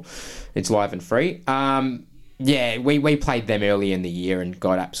pay for. It's live and free. We played them early in the year and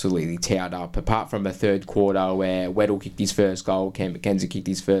got absolutely towed up. Apart from a third quarter where Weddle kicked his first goal, Cam McKenzie kicked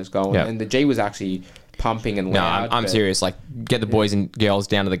his first goal, and the G was actually pumping and loud. No, I'm serious. Like, get the boys and girls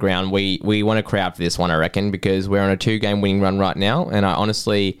down to the ground. We want a crowd for this one, I reckon, because we're on a 2-game winning run right now, and I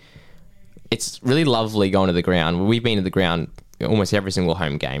honestly, it's really lovely going to the ground. We've been to the ground almost every single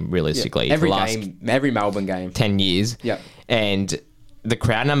home game, realistically. Yeah. Every Melbourne game. 10 years. Yeah. And the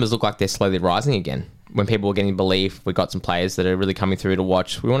crowd numbers look like they're slowly rising again. When people are getting belief, we've got some players that are really coming through to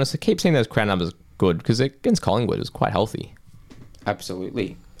watch. We want to keep seeing those crowd numbers good, because against Collingwood, it was quite healthy.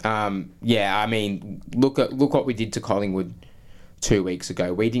 Absolutely. I mean, look what we did to Collingwood 2 weeks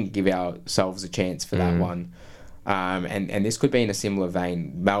ago. We didn't give ourselves a chance for that one. And this could be in a similar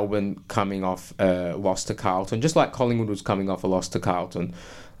vein. Melbourne coming off a loss to Carlton, just like Collingwood was coming off a loss to Carlton.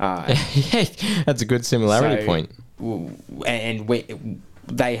 Yeah, that's a good similarity point. And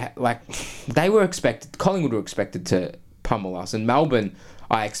Collingwood were expected to pummel us, and Melbourne,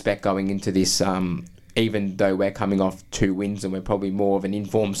 I expect going into this, even though we're coming off 2 wins and we're probably more of an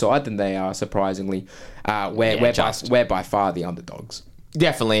informed side than they are, surprisingly, we're by far the underdogs.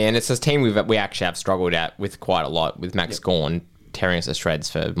 Definitely, and it's a team we actually have struggled with quite a lot, with Max Gawn tearing us to shreds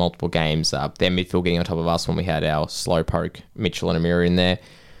for multiple games. Their midfield getting on top of us when we had our slow poke Mitchell and Amira in there.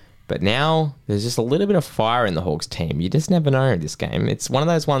 But now there's just a little bit of fire in the Hawks team. You just never know in this game. It's one of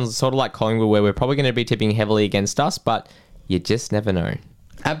those ones sort of like Collingwood where we're probably going to be tipping heavily against us, but you just never know.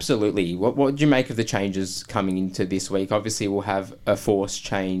 Absolutely. What do you make of the changes coming into this week? Obviously, we'll have a forced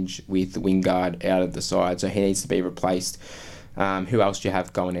change with Wingard out of the side, so he needs to be replaced. Who else do you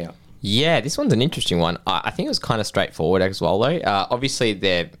have going out? Yeah, this one's an interesting one. I think it was kind of straightforward as well, though. Obviously,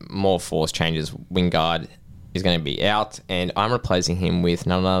 they're more forced changes. Wingard is going to be out, and I'm replacing him with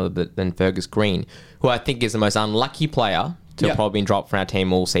none other than Fergus Green, who I think is the most unlucky player to have probably been dropped from our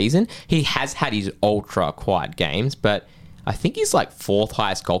team all season. He has had his ultra quiet games, but I think he's like 4th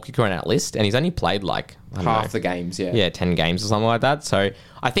highest goal kicker on that list, and he's only played like half the games, Yeah, 10 games or something like that. So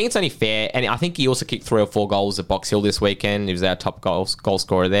I think it's only fair, and I think he also kicked 3 or 4 goals at Box Hill this weekend. He was our top goal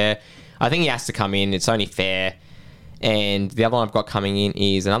scorer there. I think he has to come in. It's only fair. And the other one I've got coming in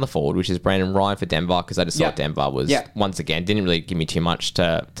is another forward, which is Brandon Ryan for Denver, because I just thought Denver was, once again, didn't really give me too much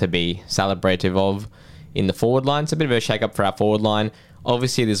to be celebrative of in the forward line. It's a bit of a shake-up for our forward line.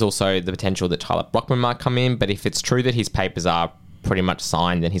 Obviously, there's also the potential that Tyler Brockman might come in, but if it's true that his papers are pretty much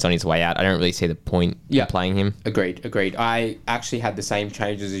signed and he's on his way out, I don't really see the point in playing him. Agreed. I actually had the same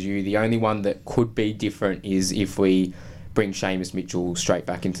changes as you. The only one that could be different is if we bring Seamus Mitchell straight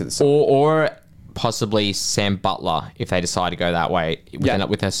back into the side. Or possibly Sam Butler, if they decide to go that way,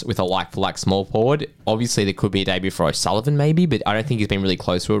 with a like-for-like small forward. Obviously, there could be a debut for O'Sullivan maybe, but I don't think he's been really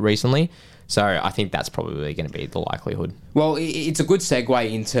close to it recently. So I think that's probably going to be the likelihood. Well, it's a good segue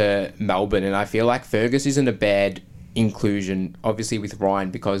into Melbourne, and I feel like Fergus isn't a bad inclusion, obviously, with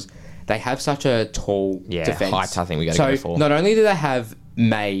Ryan, because they have such a tall defence. Height, I think we got to go for. Not only do they have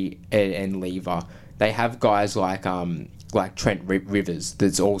May and Lever, they have guys like Trent Rivers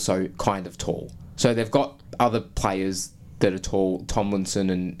that's also kind of tall. So they've got other players that are tall, Tomlinson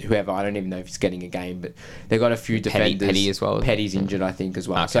and whoever. I don't even know if he's getting a game, but they've got a few defenders. Petty as well. Petty's injured, I think, as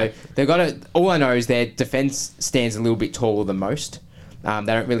well. Okay. So they've got all I know is their defence stands a little bit taller than most. They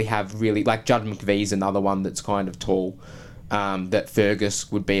don't really have like Judd McVee's another one that's kind of tall, that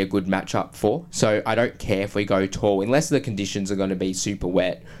Fergus would be a good matchup for. So I don't care if we go tall, unless the conditions are going to be super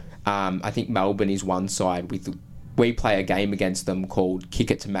wet. I think Melbourne is one side we play a game against them called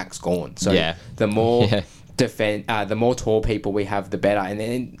Kick It to Max Gawn. So the more the more tall people we have, the better. And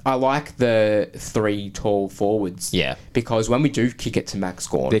then I like the 3 tall forwards. Yeah. Because when we do kick it to Max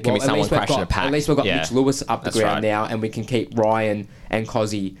Gawn, there can be someone crashing a pack. At least we've got Mitch Lewis up the ground now, and we can keep Ryan and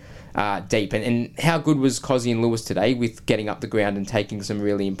Cozzy deep. And how good was Cozzy and Lewis today with getting up the ground and taking some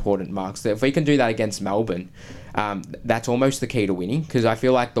really important marks? If we can do that against Melbourne, that's almost the key to winning, because I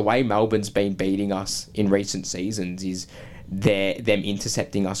feel like the way Melbourne's been beating us in recent seasons is them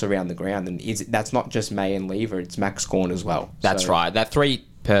intercepting us around the ground, and that's not just May and Lever, it's Max Gawn as well. That's right. That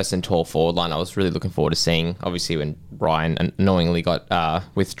 3-person tall forward line I was really looking forward to seeing. Obviously, when Ryan annoyingly got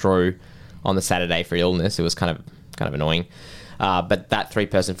withdrew on the Saturday for illness, it was kind of annoying. But that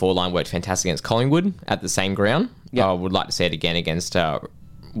 3-person forward line worked fantastic against Collingwood at the same ground. Yep. I would like to see it again against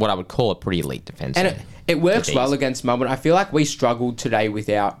what I would call a pretty elite defence. It works well against Melbourne. I feel like we struggled today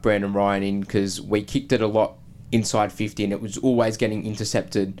without Brandon Ryan in because we kicked it a lot inside 50 and it was always getting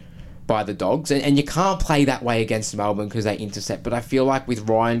intercepted by the Dogs. And you can't play that way against Melbourne because they intercept. But I feel like with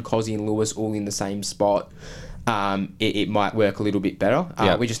Ryan, Cozzy and Lewis all in the same spot, it might work a little bit better.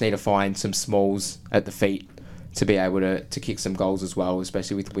 We just need to find some smalls at the feet to be able to kick some goals as well,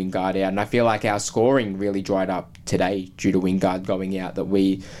 especially with Wingard out. And I feel like our scoring really dried up today due to Wingard going out, that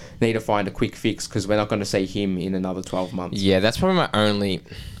we need to find a quick fix because we're not going to see him in another 12 months. Yeah, that's probably my only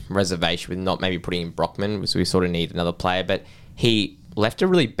reservation with not maybe putting in Brockman, because we sort of need another player. But he left a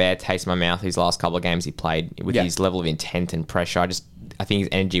really bad taste in my mouth these last couple of games he played with his level of intent and pressure. I think his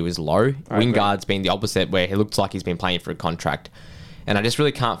energy was low. Wingard's been the opposite, where he looks like he's been playing for a contract. And I just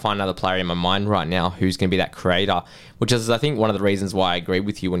really can't find another player in my mind right now who's going to be that creator, which is, I think, one of the reasons why I agree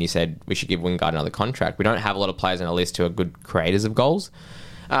with you when you said we should give Wingard another contract. We don't have a lot of players on our list who are good creators of goals.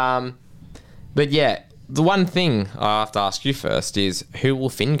 But yeah, the one thing I have to ask you first is, who will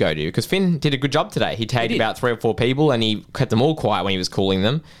Finn go to? Because Finn did a good job today. He tagged about 3 or 4 people and he kept them all quiet when he was calling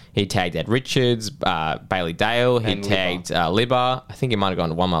them. He tagged Ed Richards, Bailey Dale. He tagged Libba. I think he might have gone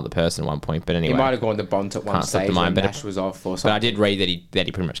to one other person at one point, but anyway. He might have gone to Bont at one stage when Nash was off or something. But I did read that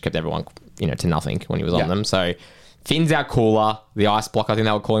he pretty much kept everyone, to nothing when he was on them. So Finn's our cooler. The ice block, I think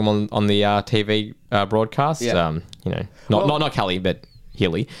they were calling him on the TV broadcast. Yeah. Not Kelly, but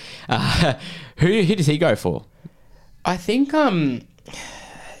Healy. Who does he go for? I think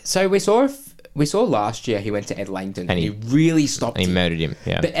so we saw last year he went to Ed Langdon and he really stopped him. He murdered him,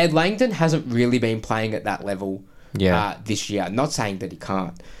 yeah. But Ed Langdon hasn't really been playing at that level this year. Not saying that he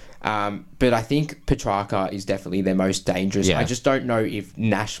can't. But I think Petrarca is definitely their most dangerous. Yeah. I just don't know if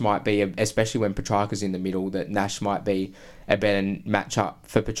Nash might be, especially when Petrarca's in the middle, that Nash might be a better matchup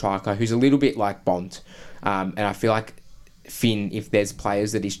for Petrarca, who's a little bit like Bont. And I feel like Finn, if there's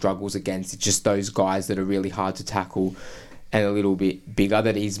players that he struggles against, it's just those guys that are really hard to tackle and a little bit bigger,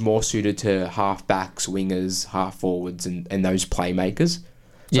 that he's more suited to half-backs, wingers, half-forwards, and those playmakers.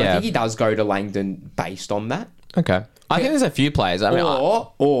 So I think he does go to Langdon based on that. Okay. I think there's a few players.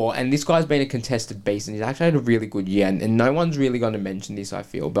 And this guy's been a contested beast, and he's actually had a really good year, and no one's really going to mention this, I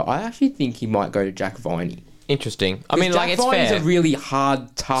feel, but I actually think he might go to Jack Viney. Interesting. Jack it's Viney's fair. a really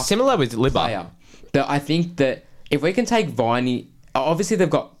hard, tough Similar with Libba. player. But I think that if we can take Viney, obviously they've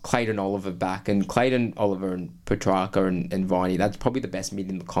got Clayton Oliver back, and Clayton Oliver and Petrarca and Viney, that's probably the best mid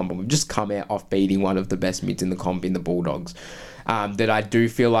in the comp. And we've just come out off beating one of the best mids in the comp in the Bulldogs. That I do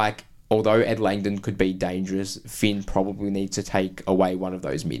feel like, although Ed Langdon could be dangerous, Finn probably needs to take away one of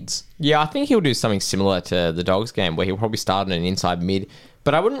those mids. Yeah, I think he'll do something similar to the Dogs game, where he'll probably start in an inside mid.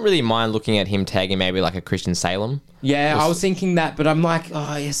 But I wouldn't really mind looking at him tagging maybe like a Christian Salem. Yeah, I was thinking that, but I'm like,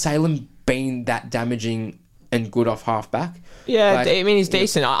 Salem being that damaging and good off halfback. Yeah, he's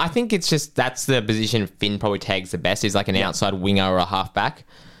decent. I think it's just that's the position Finn probably tags the best, is like an outside winger or a halfback.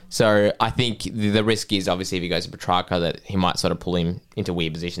 So I think the risk is, obviously, if he goes to Petrarca, that he might sort of pull him into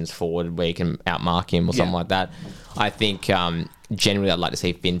weird positions forward where he can outmark him or something like that. I think generally I'd like to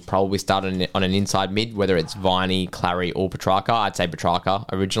see Finn probably start on an inside mid, whether it's Viney, Clary or Petrarca. I'd say Petrarca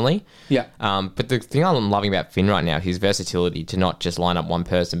originally. Yeah. But the thing I'm loving about Finn right now is his versatility to not just line up one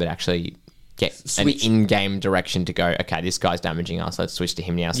person, but actually get switch. An in-game direction to go, okay, this guy's damaging us, let's switch to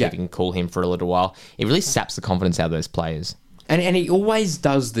him now, so we can call him for a little while. It really saps the confidence out of those players. And he always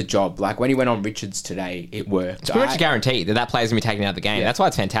does the job. Like when he went on Richards today, it worked. It's pretty much guaranteed that player's going to be taken out of the game. Yeah. That's why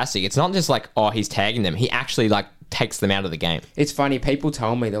it's fantastic. It's not just like, he's tagging them. He actually takes them out of the game. It's funny. People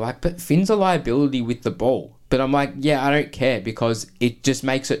tell me, they're like, but Finn's a liability with the ball. But I'm like, yeah, I don't care, because it just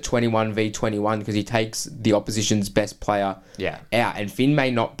makes it 21v21 because he takes the opposition's best player out. And Finn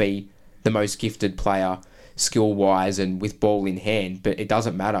may not be the most gifted player skill-wise and with ball in hand, but it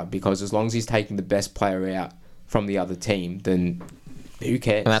doesn't matter, because as long as he's taking the best player out from the other team, then who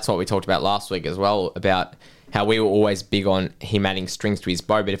cares? And that's what we talked about last week as well, about how we were always big on him adding strings to his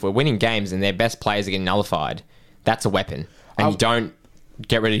bow. But if we're winning games and their best players are getting nullified, that's a weapon. And you don't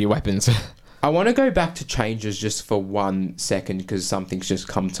get rid of your weapons. I want to go back to changes just for 1 second, because something's just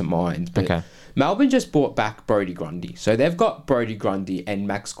come to mind. But okay. Melbourne just brought back Brodie Grundy. So they've got Brodie Grundy and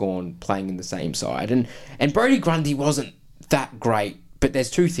Max Gawn playing in the same side. And Brodie Grundy wasn't that great, but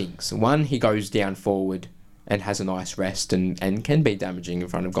there's two things. One, he goes down forward and has a nice rest and can be damaging in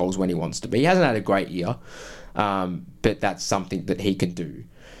front of goals when he wants to be. He hasn't had a great year, but that's something that he can do.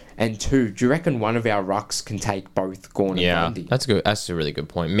 And two, do you reckon one of our rucks can take both Gawn and Grundy? That's good. That's a really good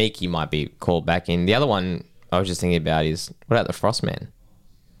point. Meekie might be called back in. The other one I was just thinking about is, what about the Frostman?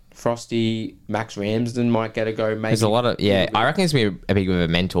 Frosty, Max Ramsden might get a go. Maybe There's a lot of I reckon it's gonna be a big of a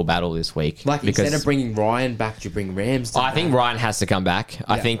mental battle this week. Like instead of bringing Ryan back, you bring Ramsden. I think Ryan has to come back.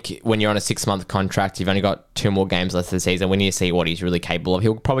 I think when you're on a 6-month contract, you've only got 2 more games left of the season. We need to see what he's really capable of.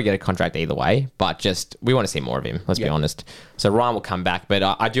 He'll probably get a contract either way, but we want to see more of him. Let's be honest. So Ryan will come back, but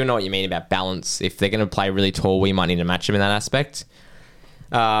I do know what you mean about balance. If they're going to play really tall, we might need to match him in that aspect.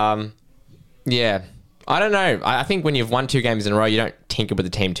 Yeah. I don't know. I think when you've won 2 games in a row, you don't tinker with the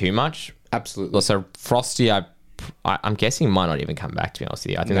team too much. Absolutely. So Frosty, I'm guessing might not even come back, to be honest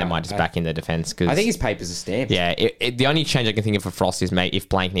with you. I think they might just back in their defence. I think his papers are stamped. Yeah. The only change I can think of for Frosty is if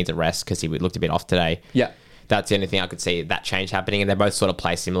Blank needs a rest because he looked a bit off today. Yeah. That's the only thing I could see that change happening. And they both sort of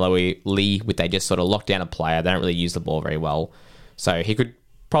play similarly with they just sort of lock down a player. They don't really use the ball very well. So he could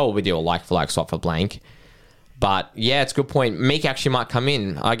probably do a like-for-like swap for Blank. But yeah, it's a good point. Meek actually might come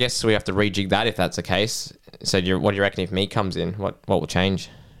in. I guess we have to rejig that if that's the case. So what do you reckon if Meek comes in? What will change?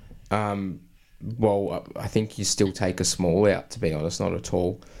 Well, I think you still take a small out, to be honest, not at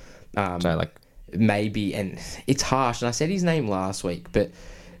all. Maybe, and it's harsh, and I said his name last week, but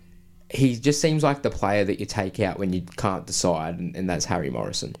he just seems like the player that you take out when you can't decide, and that's Harry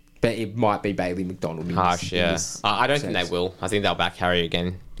Morrison. But it might be Bailey McDonald. Harsh, yeah. I don't think they will. I think they'll back Harry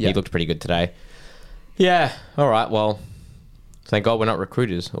again. Yep. He looked pretty good today. Yeah, all right, well, thank God we're not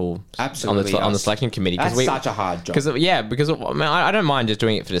recruiters or absolutely on the selection committee. That's such a hard job. Because I don't mind just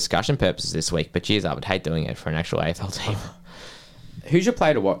doing it for discussion purposes this week, but geez, I would hate doing it for an actual AFL team. Who's your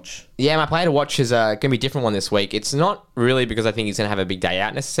player to watch? Yeah, my player to watch is going to be a different one this week. It's not really because I think he's going to have a big day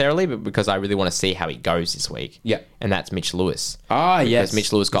out necessarily, but because I really want to see how he goes this week. Yeah. And that's Mitch Lewis. Yes. Because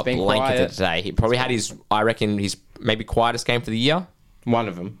Mitch Lewis got blanketed today. He probably had his maybe quietest game for the year. One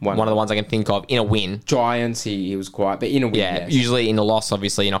of them. One of the ones I can think of in a win. Giants, he was quiet, but in a win, yes. Usually in a loss,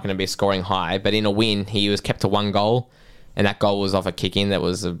 obviously, you're not going to be scoring high, but in a win, he was kept to 1 goal, and that goal was off a kick-in that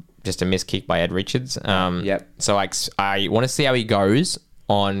was just a missed kick by Ed Richards. So I want to see how he goes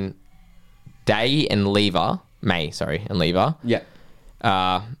on May and Lever. Yeah.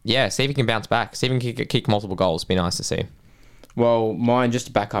 See if he can bounce back. See if he can kick multiple goals. Be nice to see. Well, mine, just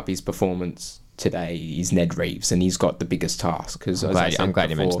to back up his performance today, is Ned Reeves, and he's got the biggest task because I'm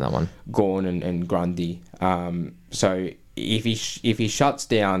glad you mentioned that one. Gawn and Grundy. So if he shuts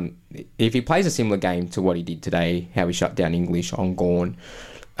down, if he plays a similar game to what he did today, how he shut down English on Gawn,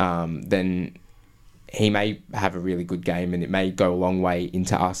 then he may have a really good game, and it may go a long way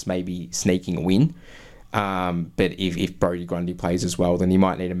into us maybe sneaking a win. But if Brodie Grundy plays as well, then he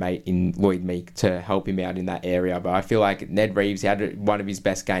might need a mate in Lloyd Meek to help him out in that area. But I feel like Ned Reeves had one of his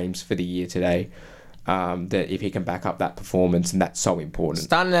best games for the year today. That if he can back up that performance, and that's so important.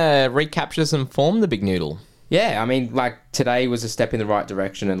 Starting to recapture some form, the big noodle. Yeah, I mean, like today was a step in the right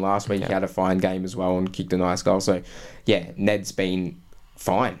direction, and last week he had a fine game as well and kicked a nice goal. So yeah, Ned's been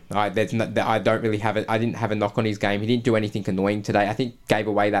fine. I don't really have it. I didn't have a knock on his game. He didn't do anything annoying today. I think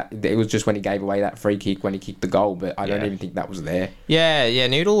it was just when he gave away that free kick when he kicked the goal, but I don't even think that was there. Yeah,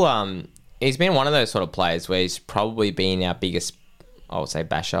 Noodle, he's been one of those sort of players where he's probably been our biggest, I would say,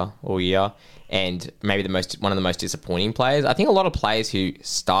 basher all year, and maybe one of the most disappointing players. I think a lot of players who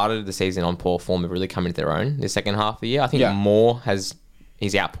started the season on poor form have really come into their own the second half of the year. I think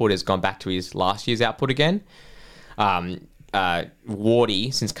his output has gone back to his last year's output again.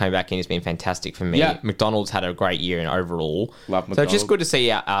 Wardy, since coming back in, has been fantastic for me. Yeah. McDonald's had a great year in overall. Love So McDonald. it's just good to see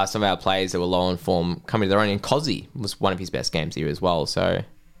some of our players that were low on form coming to their own. And Cozzy was one of his best games here as well. So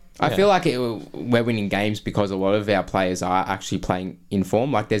I feel like we're winning games because a lot of our players are actually playing in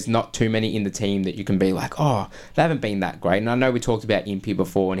form. Like there's not too many in the team that you can be like, oh, they haven't been that great. And I know we talked about Impey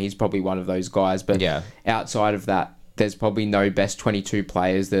before, and he's probably one of those guys. But outside of that, there's probably no best 22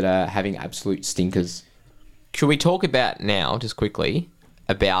 players that are having absolute stinkers. Should we talk about now, just quickly,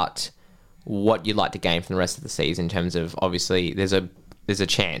 about what you'd like to gain from the rest of the season in terms of, obviously, there's a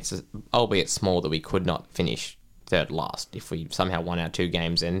chance, albeit small, that we could not finish third last if we somehow won our 2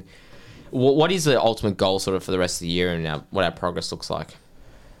 games. And what is the ultimate goal sort of for the rest of the year and what our progress looks like?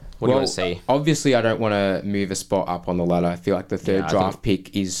 What do you want to see? Obviously, I don't want to move a spot up on the ladder. I feel like the third draft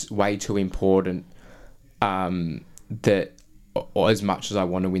pick is way too important that... or as much as I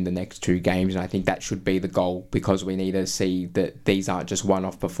want to win the next 2 games, and I think that should be the goal because we need to see that these aren't just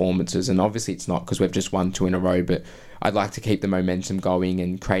one-off performances, and obviously it's not because we've just won 2 in a row, but I'd like to keep the momentum going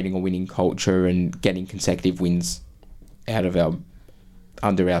and creating a winning culture and getting consecutive wins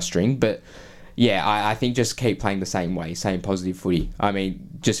under our string. But yeah, I think just keep playing the same way, same positive footy. I mean,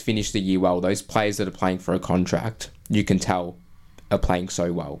 just finish the year well. Those players that are playing for a contract, you can tell are playing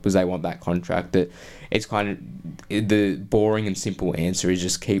so well because they want that contract. That it's kind of the boring and simple answer is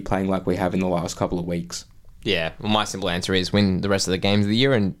just keep playing like we have in the last couple of weeks. Yeah, well, my simple answer is win the rest of the games of the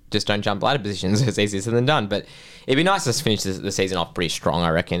year and just don't jump ladder positions. It's easier said than done. But it'd be nice to finish the season off pretty strong, I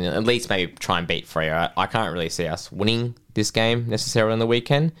reckon. At least maybe try and beat Freo. I can't really see us winning this game necessarily on the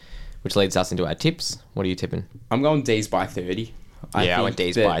weekend, which leads us into our tips. What are you tipping? I'm going D's by 30. I went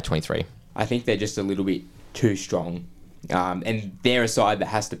D's by 23. I think they're just a little bit too strong. And they're a side that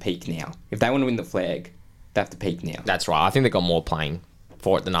has to peak now. If they want to win the flag, they have to peak now. That's right. I think they've got more playing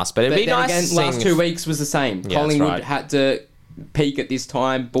for it than us. But it'd be nice again, last 2 weeks was the same. Yeah, Collingwood had to peak at this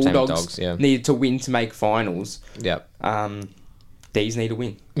time. Bulldogs needed to win to make finals. Yep. These need to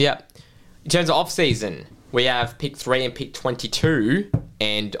win. Yep. In terms of off-season, we have pick 3 and pick 22.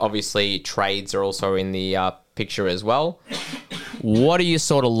 And obviously trades are also in the picture as well. What are you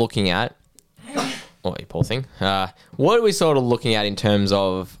sort of looking at? Oh, you poor thing. What are we sort of looking at in terms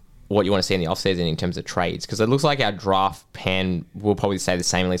of what you want to see in the offseason in terms of trades? Because it looks like our draft pan will probably stay the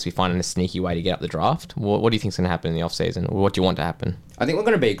same unless we find a sneaky way to get up the draft. What do you think is going to happen in the offseason? What do you want to happen? I think we're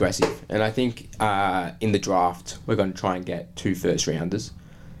going to be aggressive. And I think in the draft, we're going to try and get 2 first-rounders.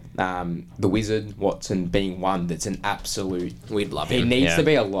 The Wizard, Watson being one that's an absolute... We'd love him. He needs to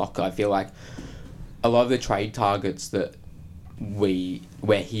be a lock. I feel like a lot of the trade targets that we're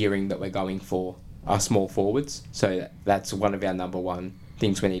hearing that we're going for are small forwards. So that's one of our number one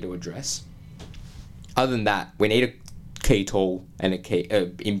things we need to address. Other than that, we need a key tall and a key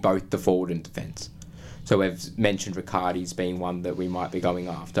in both the forward and defence. So we've mentioned Riccardi's being one that we might be going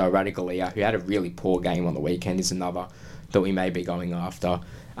after. Radigalia, who had a really poor game on the weekend, is another that we may be going after.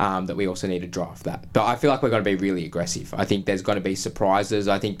 That we also need to draft that. But I feel like we're going to be really aggressive. I think there's going to be surprises.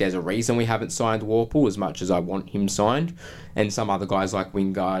 I think there's a reason we haven't signed Warple as much as I want him signed. And some other guys like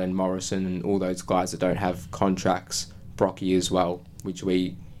Wingard and Morrison and all those guys that don't have contracts, Brocky as well, which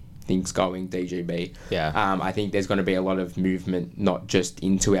we think's going DGB. Yeah. I think there's going to be a lot of movement, not just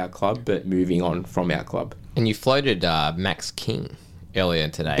into our club, but moving on from our club. And you floated Max King earlier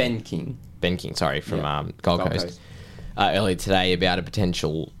today. Ben King, from Gold Coast. Earlier today about a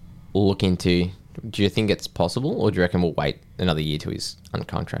potential look into. Do you think it's possible, or do you reckon we'll wait another year till he's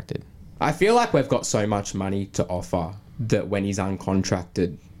uncontracted? I feel like we've got so much money to offer that when he's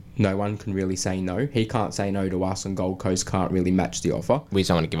uncontracted, no one can really say no. He can't say no to us, and Gold Coast can't really match the offer. We just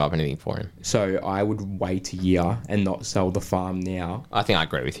don't want to give up anything for him. So I would wait a year and not sell the farm now. I think I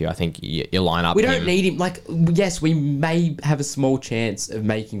agree with you. I think you line up. We don't need him. Like, yes, we may have a small chance of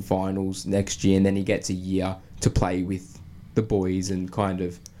making finals next year, and then he gets a year to play with the boys and kind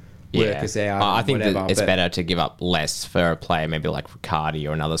of work us out. I think that it's better to give up less for a player maybe like Riccardi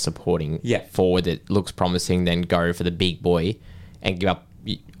or another supporting forward that looks promising than go for the big boy and give up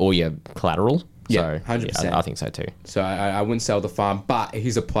all your collateral. Yeah, 100%. I think so too. So I wouldn't sell the farm, but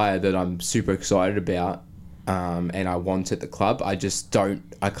he's a player that I'm super excited about and I want at the club. I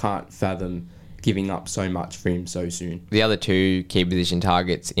can't fathom giving up so much for him so soon. The other two key position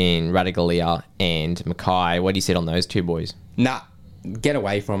targets in Radigalia and Mackay, what do you sit on those two boys? Nah, get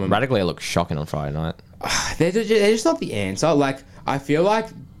away from him. Radigalia looked shocking on Friday night. They're just not the answer. Like, I feel like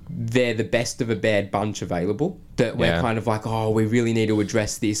they're the best of a bad bunch available. That we're kind of like, oh, we really need to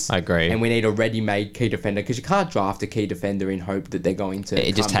address this. I agree. And we need a ready-made key defender, because you can't draft a key defender in hope that they're going to...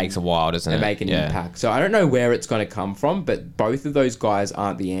 It just takes a while, doesn't it? And make an impact. So I don't know where it's going to come from, but both of those guys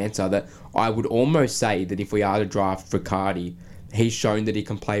aren't the answer. That I would almost say that if we are to draft Riccardi, he's shown that he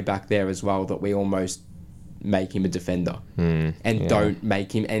can play back there as well, that we almost make him a defender. Don't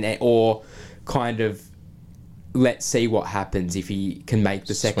make him... or kind of... Let's see what happens if he can make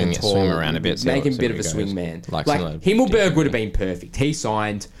the second tour. Swing around a bit. Make him a bit of a swing man. Like Himmelberg would have been perfect. He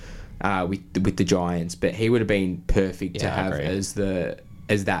signed with the Giants, but he would have been perfect to have as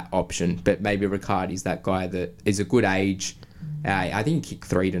that option. But maybe Riccardi's that guy that is a good age. I think he kicked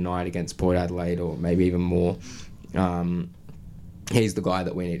 3 tonight against Port Adelaide, or maybe even more. He's the guy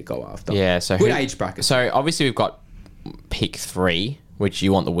that we need to go after. Yeah, so good age bracket. So obviously we've got pick 3, which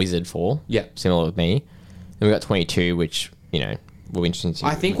you want the Wizard for. Yeah, similar with me. Then we've got 22, which, will be interesting to see.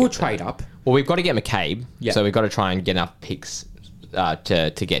 I think we'll trade up. Well, we've got to get McCabe. Yeah. So we've got to try and get enough picks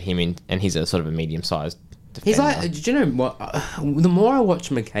to get him in. And he's a sort of a medium-sized defender. He's like, do you know what? The more I watch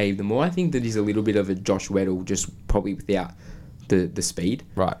McCabe, the more I think that he's a little bit of a Josh Weddle, just probably without the speed.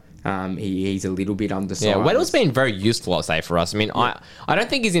 Right. He's a little bit undersized. Yeah, Weddle's been very useful, I'll say, for us. I mean, I don't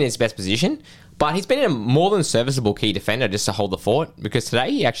think he's in his best position, but he's been a more than serviceable key defender just to hold the fort, because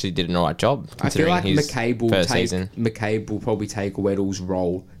today he actually did an alright job. I feel like McCabe will probably take Weddle's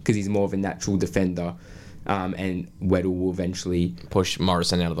role, because he's more of a natural defender, and Weddle will eventually push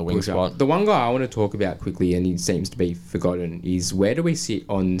Morrison out of the wing spot. The one guy I want to talk about quickly, and he seems to be forgotten, is where do we sit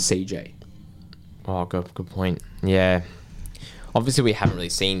on CJ? Oh, good point. Yeah. Obviously, we haven't really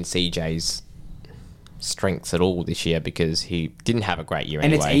seen CJ's strengths at all this year because he didn't have a great year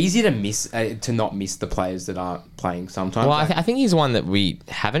And anyway. it's easy to miss to not miss the players that aren't playing sometimes. Well, I think he's one that we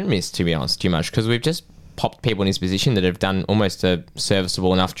haven't missed, to be honest, too much because we've just popped people in his position that have done almost a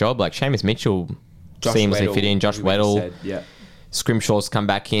serviceable enough job. Like Seamus Mitchell seamlessly fit in. Josh Weddle. Yeah. Scrimshaw's come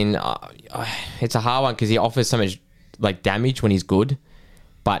back in. It's a hard one because he offers so much like damage when he's good,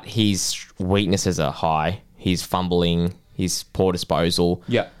 but his weaknesses are high. He's fumbling. His poor disposal.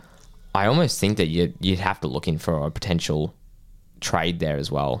 Yeah. I almost think that you'd have to look in for a potential trade there as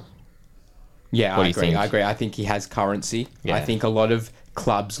well. Yeah, What I do you agree. think? I agree. I think he has currency. Yeah. I think a lot of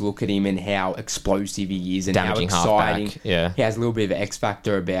clubs look at him and how explosive he is and Damaging how exciting. halfback, yeah. He has a little bit of an X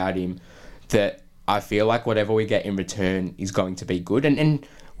factor about him that I feel like whatever we get in return is going to be good. And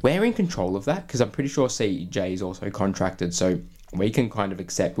we're in control of that because I'm pretty sure CJ is also contracted. So we can kind of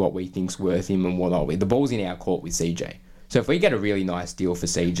accept what we think's worth him and what not. The ball's in our court with CJ. So if we get a really nice deal for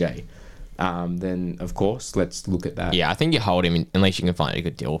CJ, then of course let's look at that. Yeah, I think you hold him unless you can find a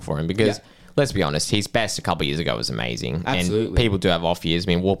good deal for him because let's be honest, his best a couple of years ago was amazing. Absolutely. And people do have off years. I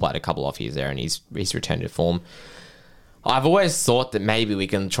mean, Warp had a couple off years there and he's returned to form. I've always thought that maybe we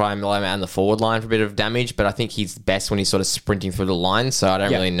can try and low him out on the forward line for a bit of damage, but I think he's best when he's sort of sprinting through the line, so I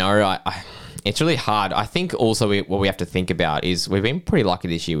don't really know. It's really hard. I think also what we have to think about is we've been pretty lucky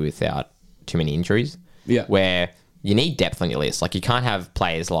this year without too many injuries. Yeah. Where you need depth on your list. Like you can't have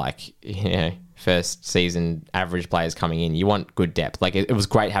players like, first season average players coming in. You want good depth. Like it was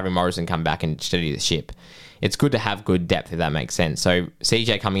great having Morrison come back and steady the ship. It's good to have good depth if that makes sense. So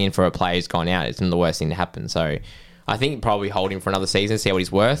CJ coming in for a player who's gone out isn't the worst thing to happen. So I think probably hold him for another season, see what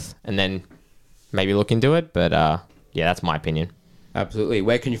he's worth, and then maybe look into it. But yeah, that's my opinion. Absolutely.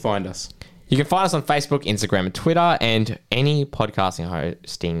 Where can you find us? You can find us on Facebook, Instagram, and Twitter, and any podcasting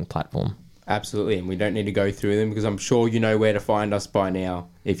hosting platform. Absolutely. And we don't need to go through them because I'm sure you know where to find us by now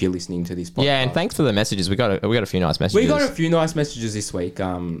if you're listening to this podcast. Yeah, and thanks for the messages. We got a few nice messages. We got a few nice messages this week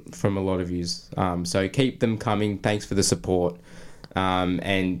from a lot of yous. So keep them coming. Thanks for the support.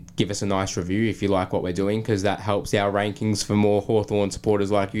 And give us a nice review if you like what we're doing because that helps our rankings for more Hawthorn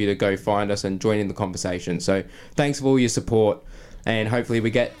supporters like you to go find us and join in the conversation. So thanks for all your support and hopefully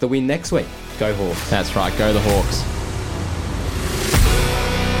we get the win next week. Go Hawks. That's right. Go the Hawks.